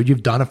milestone, dude.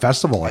 You've done a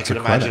festival. I can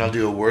imagine I'll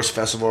do a worse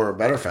festival or a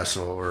better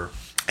festival or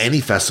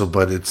any festival,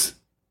 but it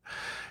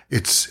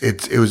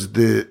was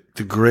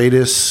the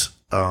greatest,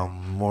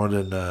 more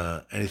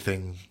than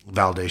anything,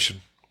 validation.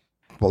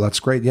 Well,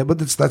 that's great. Yeah, but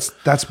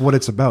that's what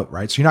it's about,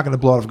 right? So you're not going to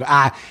blow it up and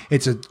go,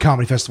 it's a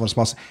comedy festival. It's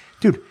small.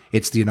 Dude,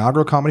 it's the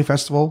inaugural comedy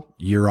festival.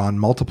 You're on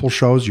multiple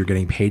shows. You're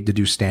getting paid to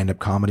do stand-up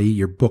comedy.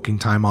 You're booking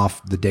time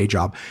off the day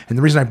job. And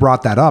the reason I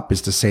brought that up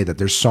is to say that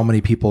there's so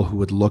many people who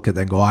would look at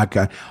that and go,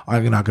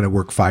 I'm not going to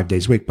work 5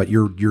 days a week, but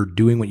you're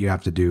doing what you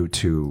have to do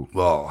to.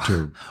 Well,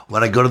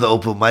 when I go to the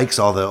open mics,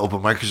 all the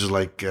open micers are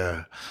like,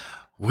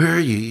 where are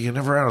you? You're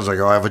never around. I was like,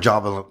 I have a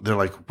job. And they're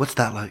like, what's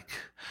that like?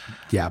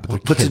 Yeah,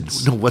 but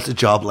what's a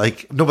job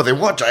like? No, but they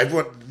want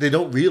everyone. They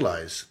don't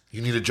realize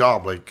you need a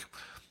job. Like,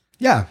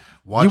 yeah,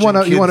 you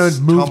want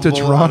to move to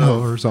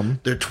Toronto or something.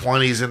 Their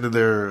 20s into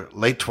their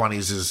late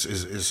 20s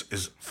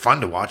is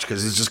fun to watch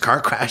because it's just car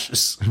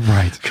crashes,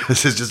 right?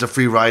 Because it's just a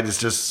free ride. It's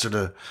just sort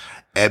of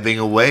ebbing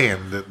away,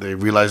 and they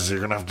realize they're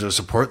gonna have to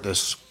support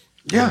this.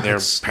 Yeah, and their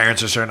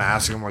parents are starting to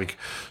ask them like,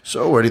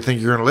 "So, where do you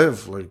think you're gonna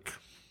live?" Like,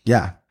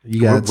 yeah.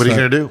 What are you going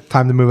to do?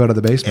 Time to move out of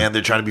the basement. And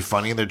they're trying to be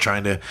funny, and they're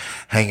trying to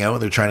hang out,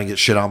 and they're trying to get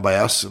shit on by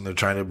us, and they're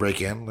trying to break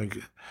in. Like,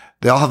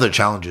 they all have their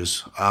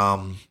challenges.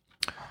 Yeah,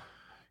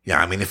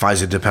 I mean, if I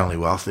was independently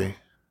wealthy,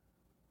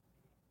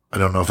 I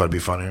don't know if I'd be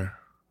funnier.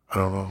 I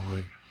don't know.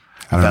 Like,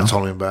 That's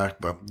holding me back.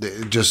 But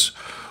just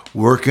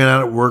working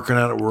at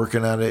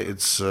it.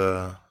 It's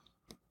the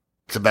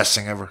best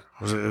thing ever.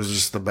 It was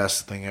just the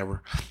best thing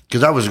ever.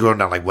 Because I was going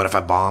down like, what if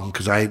I bomb?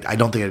 Because I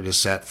don't think I did a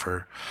set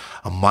for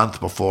a month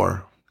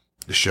before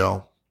the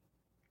show.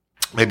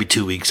 Maybe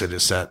 2 weeks I did a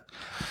set.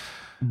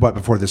 But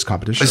before this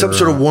competition? Like some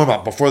sort of warm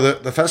up before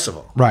the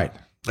festival. Right.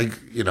 Like,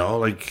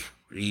 like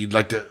you'd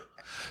like to,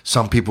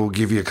 some people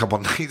give you a couple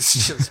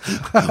nights just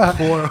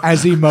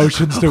as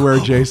emotions to where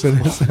Jason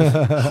is.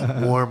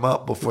 warm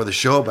up before the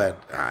show, but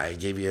I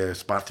gave you a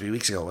spot 3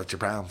 weeks ago. What's your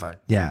problem? Fine.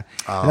 Yeah.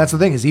 And that's the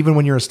thing is even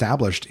when you're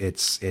established,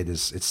 it's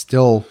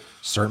still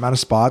a certain amount of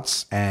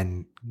spots,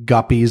 and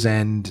guppies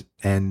and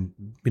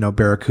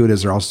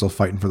barracudas are all still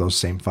fighting for those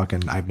same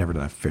fucking, I've never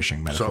done a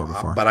fishing metaphor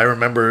before. But I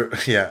remember,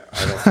 I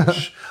don't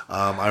fish.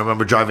 I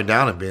remember driving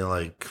down and being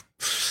like,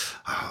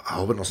 I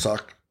hope it don't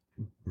suck.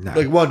 No.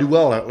 Like, well, do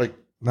well. Like,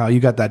 no, you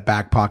got that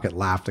back pocket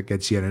laugh that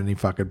gets you in any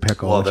fucking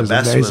pickle, well, which is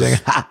amazing.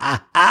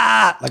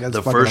 Like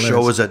the first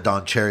show was at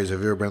Don Cherry's.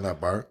 Have you ever been to that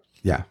bar?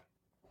 Yeah.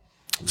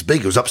 It's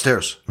big. It was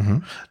upstairs,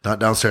 not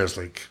downstairs.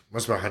 Like,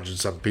 must have been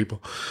 100-something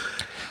people.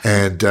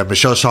 And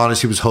Michelle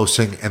Shaughnessy was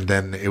hosting, and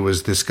then it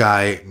was this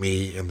guy,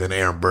 me, and then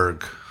Aaron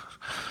Berg.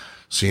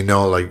 So,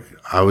 like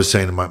I was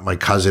saying to my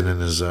cousin and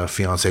his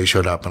fiance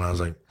showed up, and I was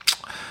like,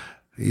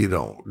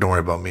 don't worry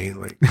about me.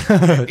 Like,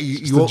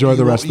 you enjoy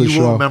the rest of the show.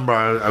 You will remember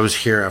I was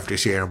here after you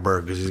see Aaron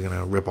Berg because he's going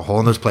to rip a hole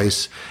in this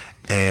place.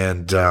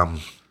 And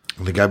the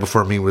guy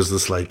before me was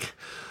this like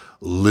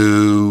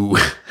Lou,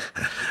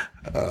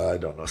 I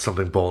don't know,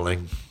 something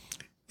bowling.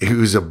 He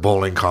was a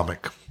bowling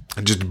comic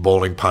and just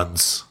bowling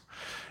puns.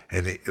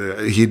 And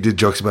he did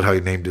jokes about how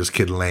he named his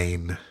kid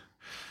Lane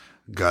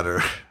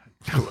Gutter.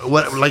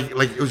 What like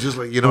it was just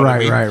like, what I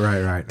mean?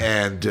 Right.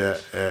 And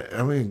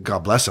I mean, God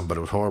bless him, but it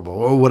was horrible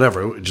or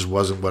whatever. It just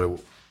wasn't what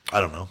it.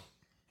 I don't know.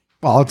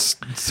 Well, it's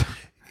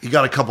he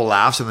got a couple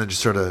laughs and then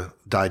just sort of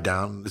died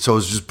down. So it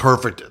was just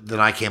perfect.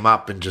 Then I came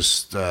up and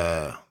just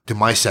did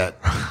my set.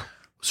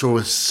 So it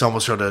was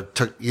someone sort of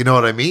took. You know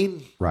what I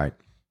mean? Right.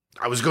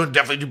 I was going to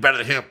definitely do better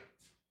than him.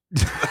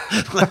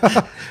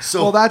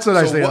 Well, that's what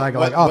I say.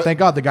 Thank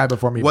God the guy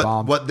before me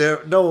bombed. But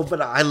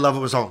I love it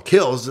was on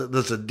kills.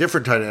 That's a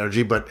different type of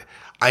energy. But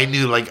I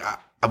knew like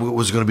I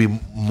was going to be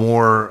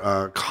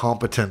more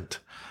competent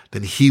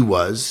than he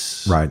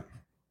was, right?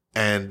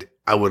 And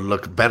I would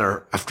look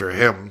better after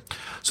him.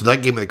 So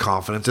that gave me the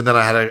confidence. And then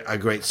I had a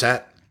great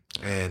set,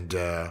 and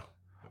it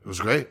was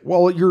great.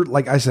 Well, you're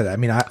like I said. I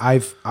mean,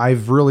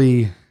 I've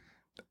really.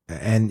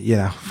 And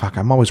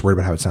I'm always worried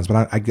about how it sounds,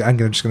 but I'm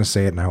just going to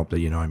say it, and I hope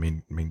that I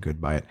mean good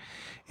by it.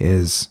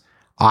 Is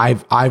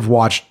I've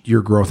watched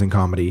your growth in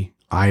comedy.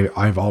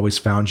 I've always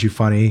found you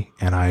funny,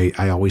 and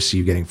I always see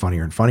you getting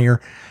funnier and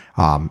funnier.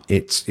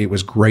 It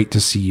was great to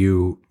see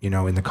you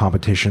in the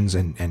competitions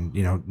and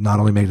not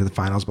only make it to the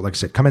finals, but like I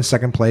said, come in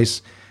second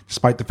place,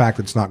 despite the fact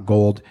that it's not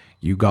gold.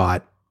 You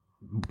got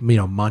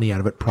money out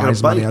of it,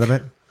 prize money out of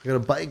it. You got a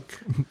bike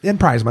and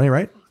prize money,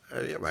 right?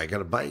 Yeah, I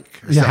got a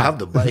bike. I still have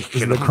the bike.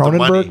 The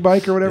Cronenberg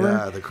bike or whatever?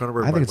 Yeah, the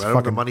Cronenberg bike. I think it's a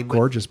fucking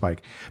gorgeous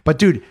bike. But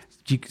dude,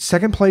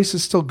 second place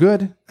is still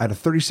good out of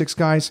 36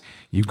 guys.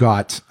 You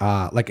got,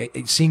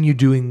 seeing you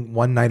doing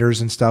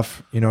one-nighters and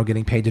stuff,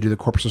 getting paid to do the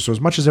corporate. So as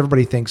much as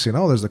everybody thinks,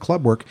 there's the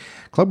club work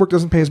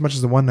doesn't pay as much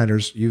as the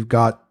one-nighters. You've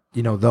got,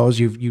 those.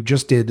 You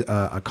just did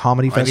a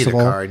comedy festival.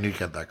 I need a car. I need to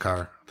get that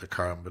car. The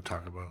car I'm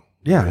talking about.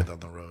 Yeah. Right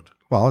down the road.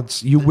 Well,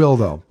 you will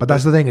though. But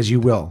that's the thing is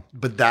you will.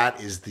 But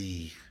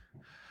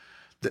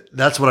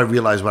that's what I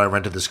realized when I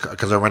rented this car,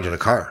 because I rented a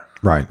car.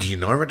 Right. Do you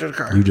know I rented a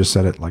car? You just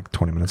said it like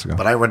 20 minutes ago.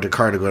 But I rented a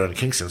car to go down to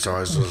Kingston. So I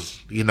was,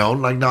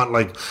 not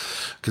like,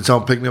 can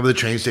someone pick me up at the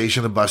train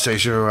station, the bus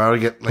station, or how to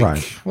get like.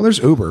 Right. Well, there's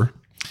Uber.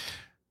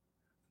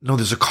 No,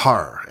 there's a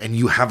car, and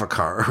you have a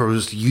car, or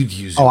you'd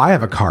use it. Oh, I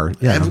have a car.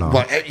 Yeah, I don't know.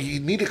 Well, you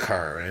need a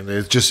car, and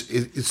it's just,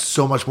 it's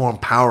so much more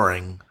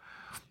empowering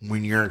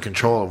when you're in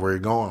control of where you're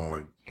going.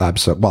 Like,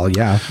 absolutely. Well,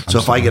 yeah. So absolutely.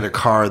 If I get a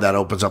car that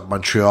opens up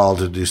Montreal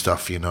to do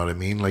stuff, you know what I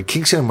mean? Like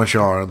Kingston and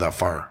Montreal aren't that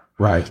far.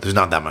 Right. There's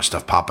not that much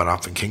stuff popping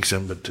off in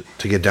Kingston, but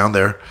to get down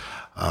there,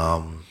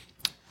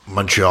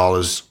 Montreal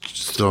is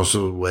still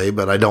the way,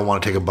 but I don't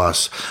want to take a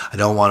bus. I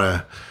don't want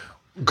to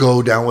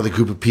go down with a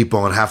group of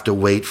people and have to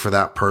wait for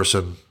that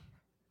person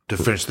to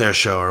finish their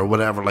show or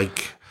whatever.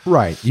 Like,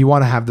 right. You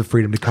want to have the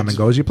freedom to come and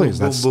go as you please.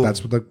 That's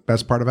the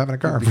best part of having a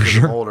car, for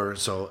sure. I'm older,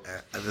 so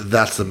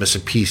that's the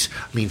missing piece.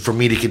 I mean, for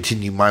me to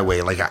continue my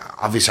way, like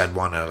obviously I'd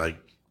want to like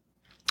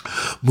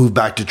move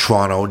back to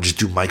Toronto and just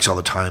do mics all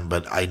the time,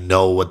 but I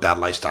know what that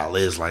lifestyle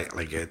is like.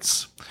 Like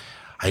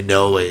I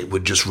know it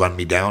would just run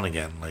me down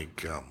again.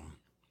 Like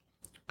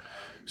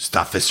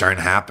stuff is starting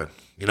to happen,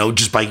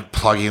 just by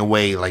plugging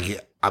away.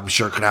 Like I'm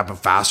sure it could happen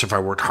faster if I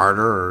worked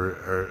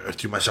harder or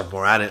threw myself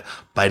more at it,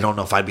 but I don't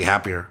know if I'd be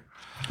happier.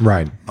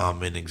 Right.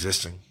 In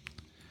existing.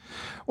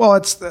 Well,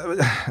 it's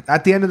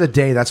at the end of the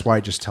day, that's why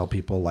I just tell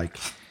people like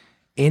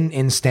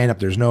in stand up,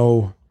 there is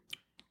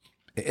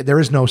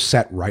no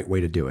set right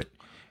way to do it.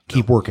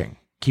 Keep working.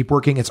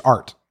 It's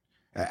art.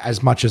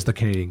 as much as the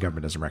Canadian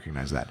government doesn't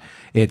recognize that.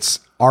 It's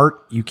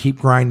art. You keep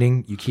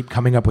grinding. You keep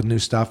coming up with new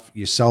stuff.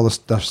 You sell the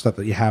stuff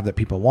that you have that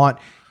people want.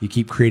 You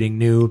keep creating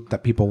new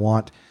that people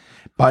want.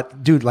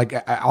 But dude, like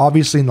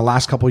obviously in the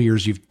last couple of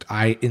years,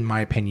 in my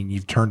opinion,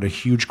 you've turned a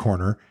huge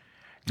corner.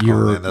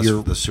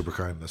 That's super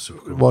kind. That's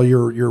super cool. Well,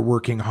 you're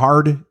working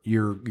hard.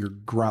 You're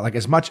like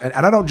as much, and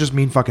I don't just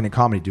mean fucking in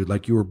comedy, dude.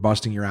 Like you were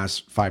busting your ass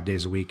 5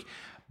 days a week,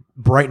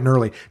 bright and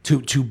early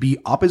to be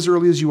up as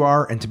early as you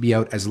are and to be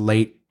out as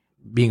late,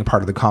 being a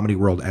part of the comedy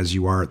world as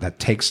you are. It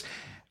takes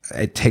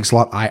a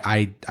lot.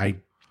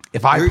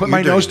 If I put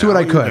my nose to it,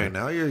 I could.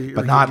 Now you're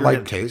but not you're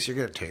like getting taste. You're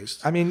getting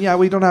taste. I mean, yeah,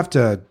 we don't have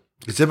to.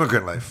 It's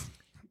immigrant life.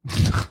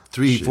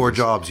 3-4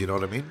 jobs. You know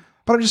what I mean?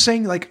 But I'm just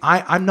saying, like,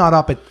 I'm not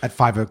up at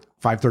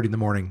 5:30 in the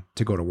morning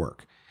to go to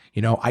work.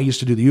 You know, I used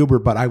to do the Uber,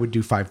 but I would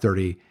do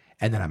 5:30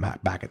 and then I'm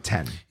back at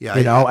 10. Yeah,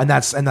 and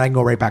then I can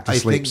go right back to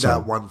sleep. I think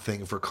that one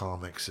thing for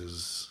comics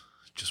is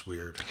just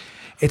weird.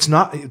 It's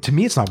not, to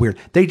me, it's not weird.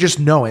 They just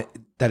know it,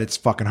 that it's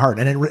fucking hard.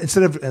 And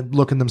instead of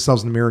looking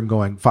themselves in the mirror and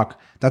going, fuck,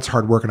 that's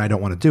hard work and I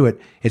don't want to do it,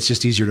 it's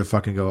just easier to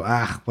fucking go,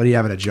 what do you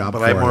have in a job but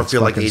for? I more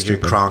feel like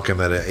Adrian Kronk and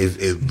that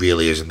it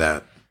really isn't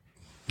that.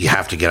 You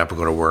have to get up and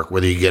go to work,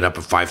 whether you get up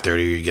at 5:30 or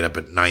you get up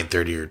at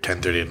 9:30 or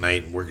 10:30 at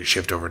night and work a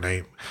shift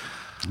overnight.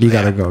 You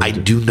got to go. I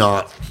do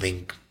not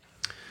think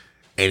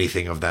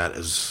anything of that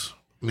is,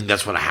 I mean,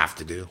 that's what I have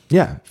to do.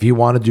 Yeah. If you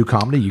want to do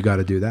comedy, you got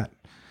to do that.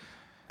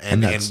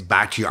 And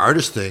back to your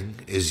artist thing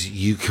is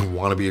you can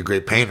want to be a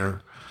great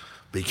painter,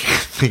 but you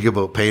can't think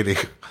about painting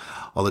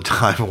all the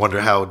time and wonder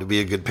how to be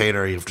a good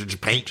painter. You have to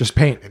just paint. Just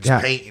paint. And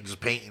just paint and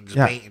just paint and just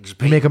paint and just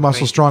paint. You make a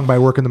muscle strong by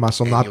working the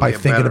muscle, not by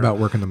thinking about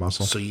working the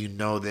muscle. So you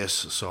know this.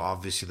 So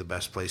obviously the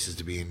best place is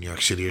to be in New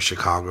York City or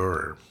Chicago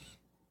or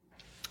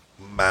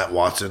Matt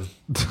Watson.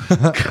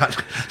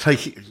 God,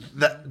 like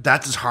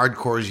that's as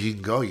hardcore as you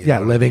can go. You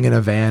know living in a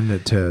van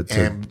to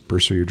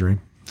pursue your dream.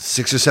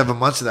 6 or 7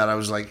 months of that, I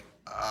was like,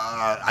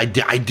 I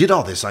did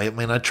all this. I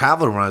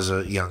traveled when I was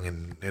young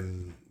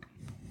and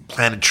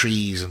planted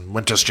trees and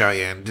went to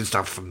Australia and did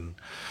stuff and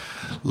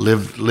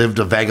lived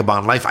a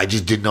vagabond life. I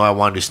just didn't know I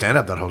wanted to stand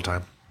up that whole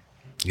time.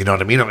 You know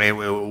what I mean? I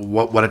mean,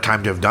 what a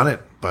time to have done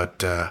it.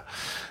 But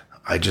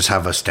I just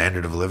have a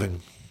standard of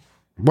living.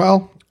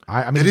 Well,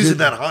 I mean, it isn't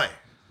that high.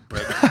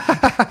 But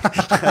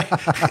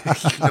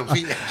you know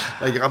me,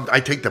 like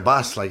I take the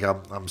bus. Like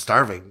I'm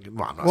starving.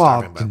 Well, I'm not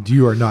starving. But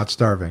you are not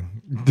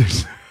starving.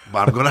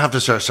 But I'm gonna have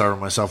to start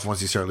starving myself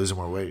once you start losing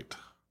more weight.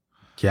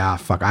 Yeah,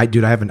 fuck. I've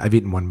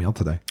eaten one meal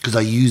today. Because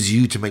I use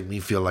you to make me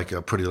feel like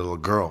a pretty little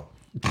girl.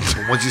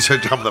 So once you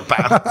start jumping the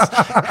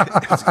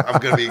pounds, I'm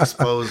going to be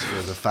exposed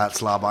for the fat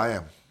slob I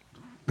am.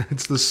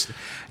 It's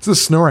the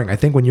snoring. I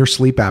think when your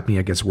sleep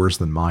apnea gets worse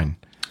than mine.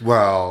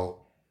 Well,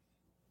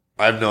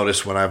 I've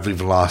noticed when I've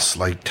even lost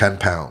like 10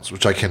 pounds,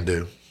 which I can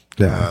do,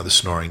 the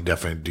snoring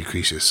definitely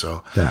decreases.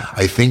 So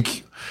I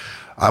think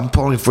I'm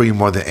pulling for you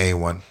more than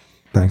anyone.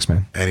 Thanks,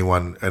 man.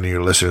 Anyone, any of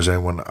your listeners,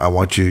 anyone, I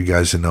want you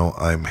guys to know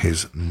I'm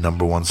his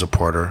 #1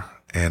 supporter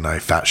and I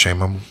fat shame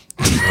him.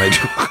 I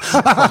do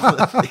all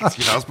the things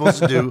you're not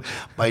supposed to do,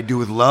 but I do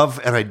with love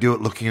and I do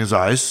it looking in his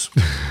eyes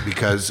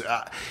because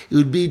it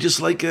would be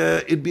just like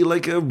it'd be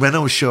like a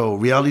Renault show,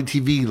 reality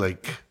TV.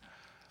 Like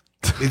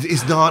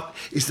it's not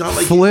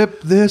like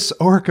flip this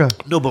orca.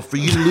 No, but for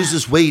you to lose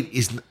this weight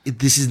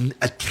this is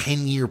a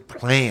 10-year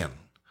plan.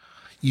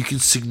 You can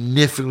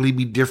significantly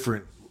be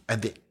different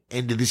at the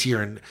end of this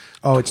year. And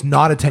it's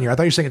not a 10-year. I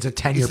thought you were saying it's a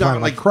 10-year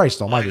plan. Like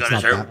Christ Almighty, it's not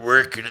start that.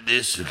 Working at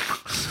this and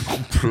I'll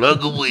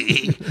plug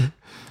away.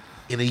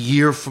 In a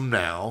year from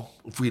now,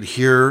 if we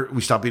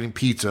stop eating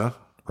pizza.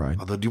 Right.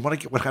 Although, do you want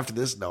to get one after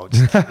this? No.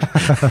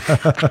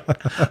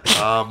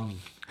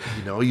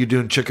 You're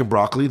doing chicken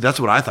broccoli. That's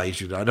what I thought you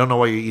should do. I don't know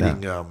why you're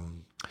eating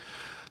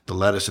the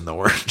lettuce and the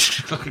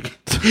orange.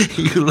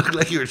 You look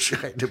like you're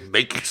trying to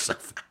make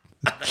yourself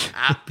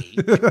happy.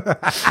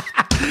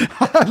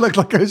 I looked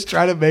like I was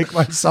trying to make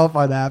myself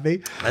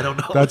unhappy. I don't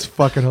know. That's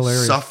fucking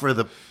hilarious. Suffer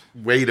the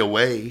weight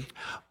away.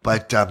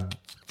 But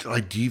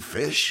do you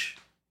fish?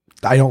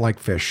 I don't like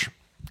fish.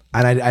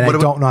 And I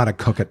don't know how to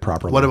cook it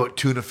properly. What about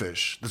tuna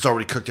fish that's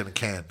already cooked in a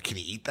can? Can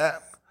you eat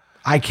that?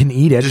 I can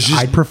eat it.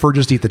 I prefer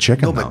just eat the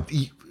chicken. No, but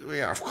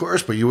yeah, of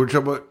course. But you were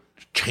talking about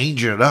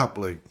changing it up.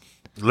 Like,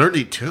 learn to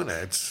eat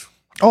tuna.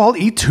 I'll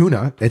eat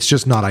tuna. It's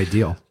just not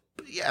ideal.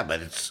 Yeah,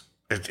 but it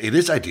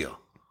is ideal.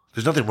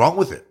 There's nothing wrong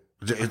with it.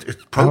 It's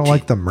protein. I don't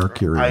like the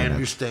mercury. I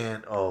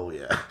understand. Oh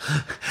yeah.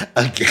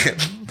 Again.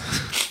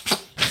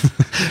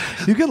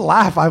 You can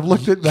laugh. I've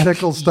looked at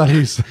medical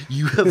studies.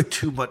 You have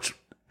too much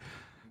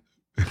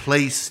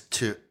place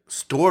to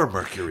store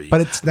mercury.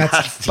 But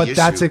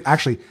that's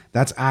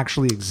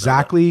actually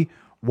exactly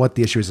what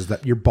the issue is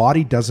that your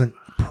body doesn't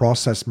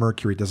process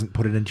mercury, doesn't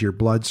put it into your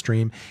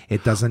bloodstream.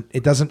 It doesn't.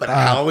 But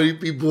how many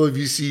people have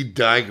you seen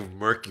dying of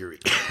mercury?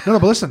 No,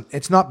 but listen,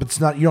 it's not,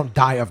 you don't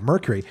die of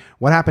mercury.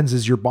 What happens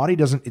is your body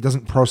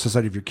doesn't process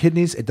out of your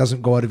kidneys. It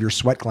doesn't go out of your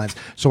sweat glands.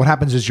 So what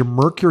happens is your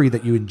mercury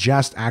that you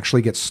ingest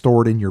actually gets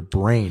stored in your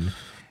brain.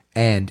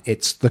 and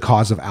it's the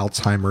cause of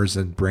Alzheimer's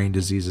and brain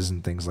diseases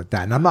and things like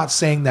that. And I'm not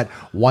saying that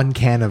one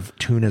can of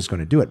tuna is going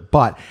to do it,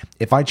 but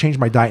if I change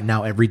my diet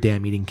now, every day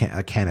I'm eating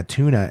a can of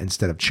tuna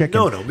instead of chicken.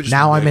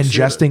 Now I'm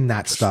ingesting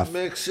that stuff.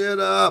 Mix it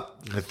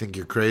up. I think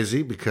you're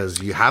crazy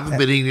because you haven't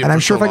been eating it. And I'm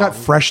sure if I got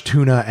fresh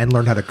tuna and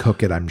learned how to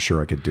cook it, I'm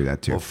sure I could do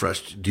that too. Well,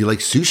 fresh. Do you like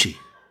sushi?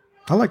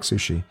 I like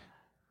sushi.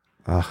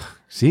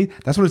 See,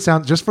 that's what it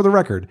sounds. Just for the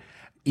record,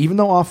 even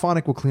though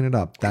Auphonic will clean it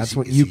up, that's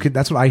what you could.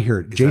 That's what I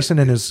hear. Jason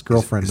and his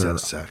girlfriend is are that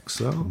sex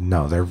though.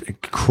 No, they're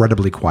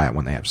incredibly quiet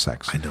when they have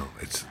sex. I know,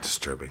 it's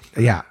disturbing.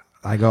 Yeah,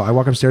 I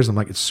walk upstairs. I'm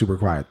like, it's super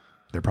quiet.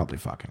 They're probably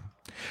fucking,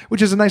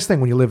 which is a nice thing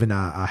when you live in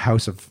a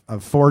house of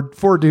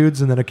four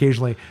dudes, and then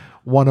occasionally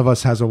one of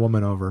us has a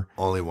woman over.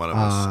 Only one of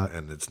us,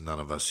 and it's none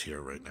of us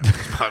here right now. In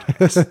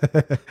this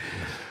podcast.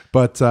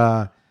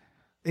 But.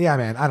 Yeah,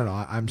 man. I don't know.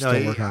 I'm still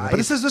working on it. But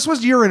this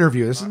was your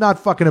interview. This is not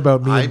fucking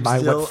about me and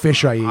what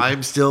fish I eat.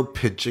 I'm still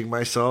pinching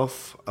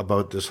myself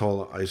about this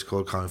whole Ice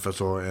Cold Comedy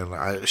Festival,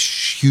 and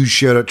huge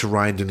shout out to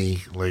Ryan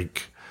Denny.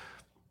 Like,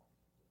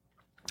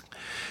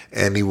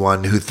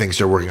 anyone who thinks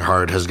they're working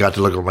hard has got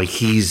to look at him. Like,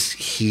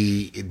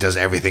 he does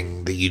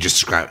everything that you just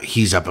described.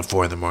 He's up at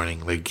 4 a.m.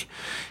 Like,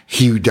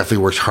 he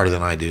definitely works harder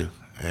than I do,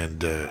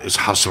 and is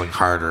hustling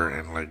harder,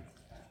 and like,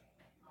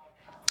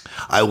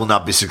 I will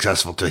not be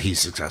successful till he's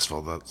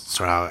successful. That's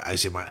sort of how I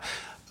see my.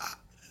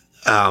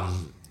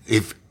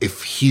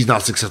 If he's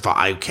not successful,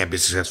 I can't be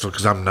successful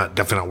because I'm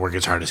definitely not working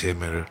as hard as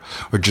him,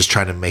 or just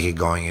trying to make it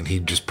going. And he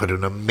just put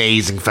an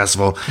amazing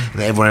festival,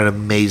 and everyone had an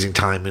amazing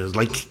time. It was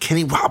like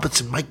Kenny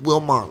Robinson, Mike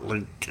Wilmot,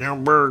 like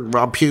Karen Berg,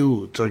 Rob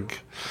Pugh. It's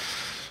like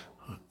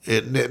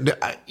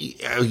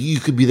you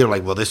could be there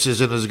like, well, this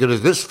isn't as good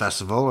as this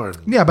festival, or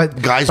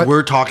but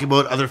we're talking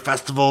about other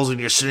festivals, and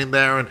you're sitting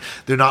there, and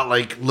they're not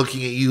like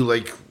looking at you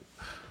like.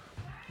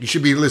 You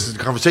should be listening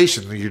to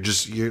conversation.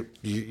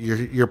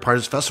 You're part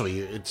of this festival.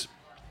 It's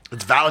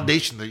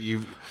validation that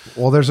you.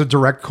 Well, there's a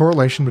direct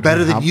correlation between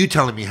better than you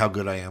telling me how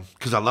good I am,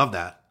 because I love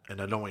that and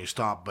I don't want you to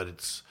stop. But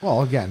it's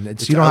again,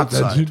 you don't have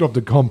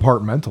to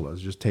compartmentalize.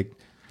 Just take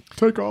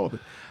all of it.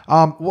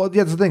 Well,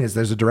 the other thing is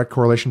there's a direct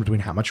correlation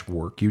between how much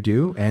work you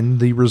do and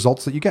the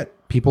results that you get.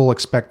 People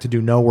expect to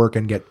do no work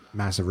and get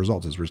massive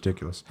results. It's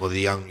ridiculous. Well, the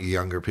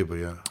younger people,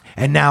 yeah.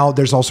 And now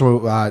there's also,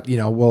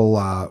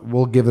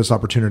 we'll give this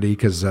opportunity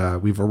because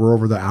we're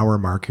over the hour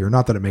mark here.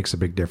 Not that it makes a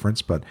big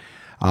difference, but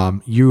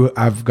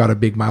I've got a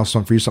big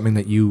milestone for you. Something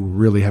that you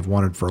really have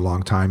wanted for a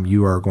long time.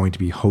 You are going to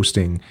be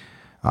hosting,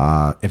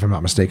 if I'm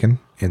not mistaken,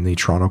 in the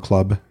Toronto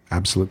Club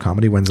Absolute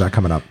Comedy. When's that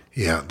coming up?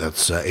 Yeah,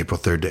 that's April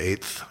 3rd to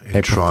 8th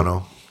in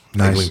Toronto.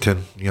 Nice.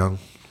 Eglinton, Young.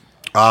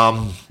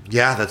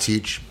 Yeah, that's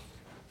huge.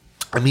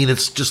 I mean,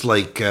 it's just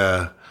like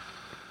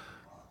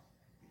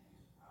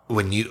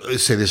when you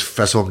say this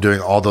festival I'm doing,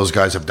 all those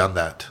guys have done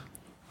that,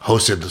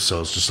 hosted.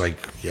 So it's just like,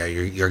 yeah,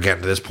 you're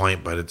getting to this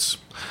point, but it's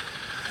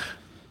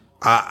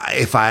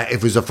if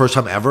it was the first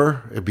time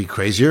ever, it'd be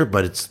crazier.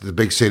 But it's the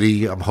big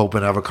city. I'm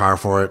hoping to have a car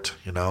for it.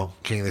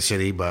 King of the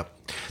city. But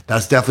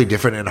that's definitely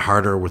different and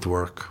harder with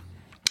work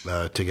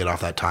to get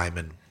off that time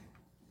and.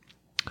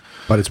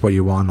 But it's what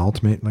you want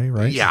ultimately,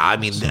 right? Yeah, I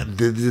mean,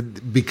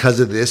 because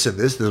of this and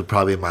this will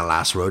probably be my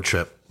last road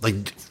trip.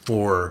 Like,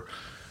 for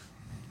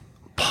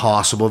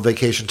possible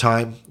vacation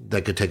time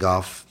that could take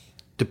off,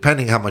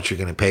 depending how much you're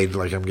getting paid.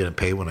 Like, I'm getting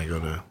paid when I go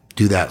to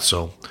do that,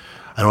 so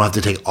I don't have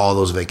to take all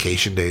those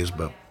vacation days.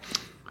 But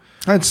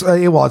it's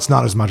it's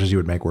not as much as you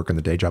would make working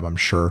the day job, I'm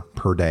sure,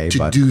 per day.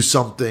 To do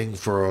something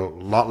for a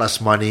lot less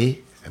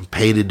money and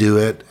pay to do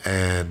it,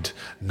 and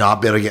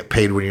not be able to get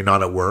paid when you're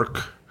not at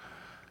work.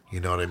 You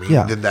know what I mean?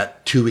 Yeah. Then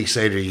that 2 weeks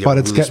later, you get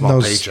a really small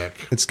paycheck.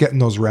 It's getting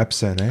those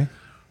reps in, eh?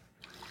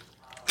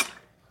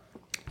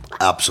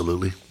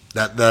 Absolutely.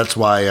 That's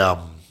why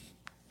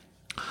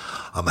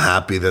I'm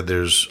happy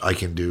that I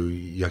can do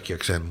Yuck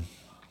Yucks, and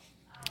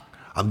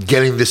I'm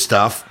getting this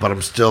stuff, but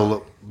I'm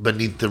still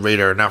beneath the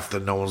radar enough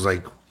that no one's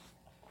like,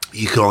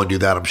 you can only do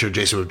that. I'm sure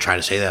Jason would try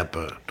to say that,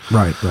 but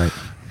right.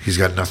 He's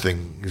got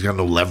nothing. He's got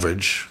no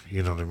leverage.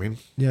 You know what I mean?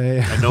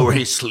 Yeah. I know where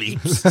he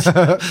sleeps.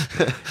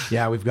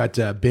 Yeah, we've got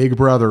Big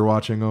Brother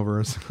watching over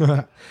us.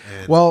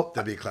 Well,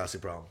 that'd be a classic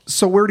problem.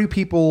 So where do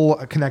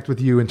people connect with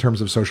you in terms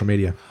of social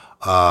media?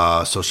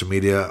 Social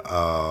media,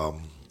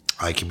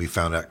 I can be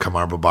found at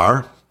Kamar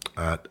Babar,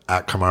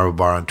 at Kamar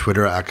Babar on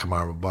Twitter, at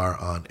Kamar Babar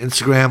on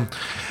Instagram,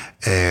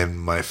 and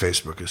my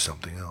Facebook is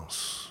something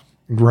else.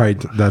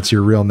 Right, that's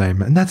your real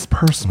name, and that's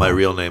personal. My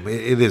real name,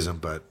 it isn't,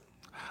 but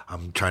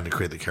I'm trying to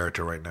create the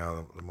character right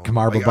now.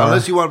 Kamar Babar.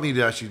 Unless you want me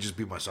to actually just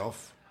be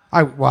myself.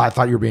 I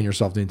thought you were being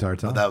yourself the entire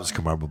time. Oh, that was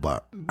Kamar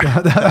Babar.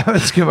 That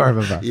was Kamar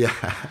Babar. Yeah.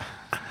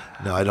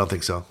 No, I don't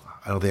think so.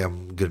 I don't think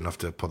I'm good enough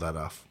to pull that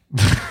off.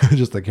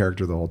 Just the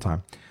character the whole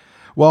time.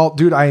 Well,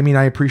 dude, I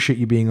appreciate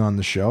you being on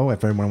the show.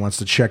 If anyone wants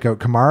to check out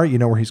Kamar, you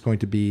know where he's going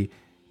to be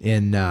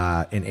in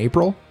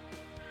April.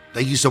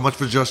 Thank you so much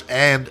for Josh.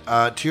 And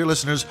to your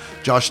listeners,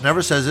 Josh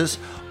never says this,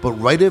 but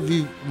write a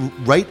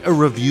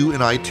review in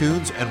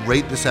iTunes and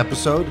rate this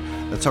episode.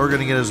 That's how we're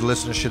going to get his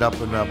listenership up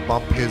and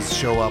bump his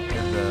show up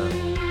in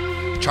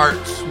the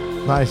charts.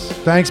 Nice.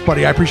 Thanks,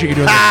 buddy. I appreciate you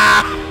doing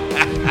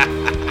this.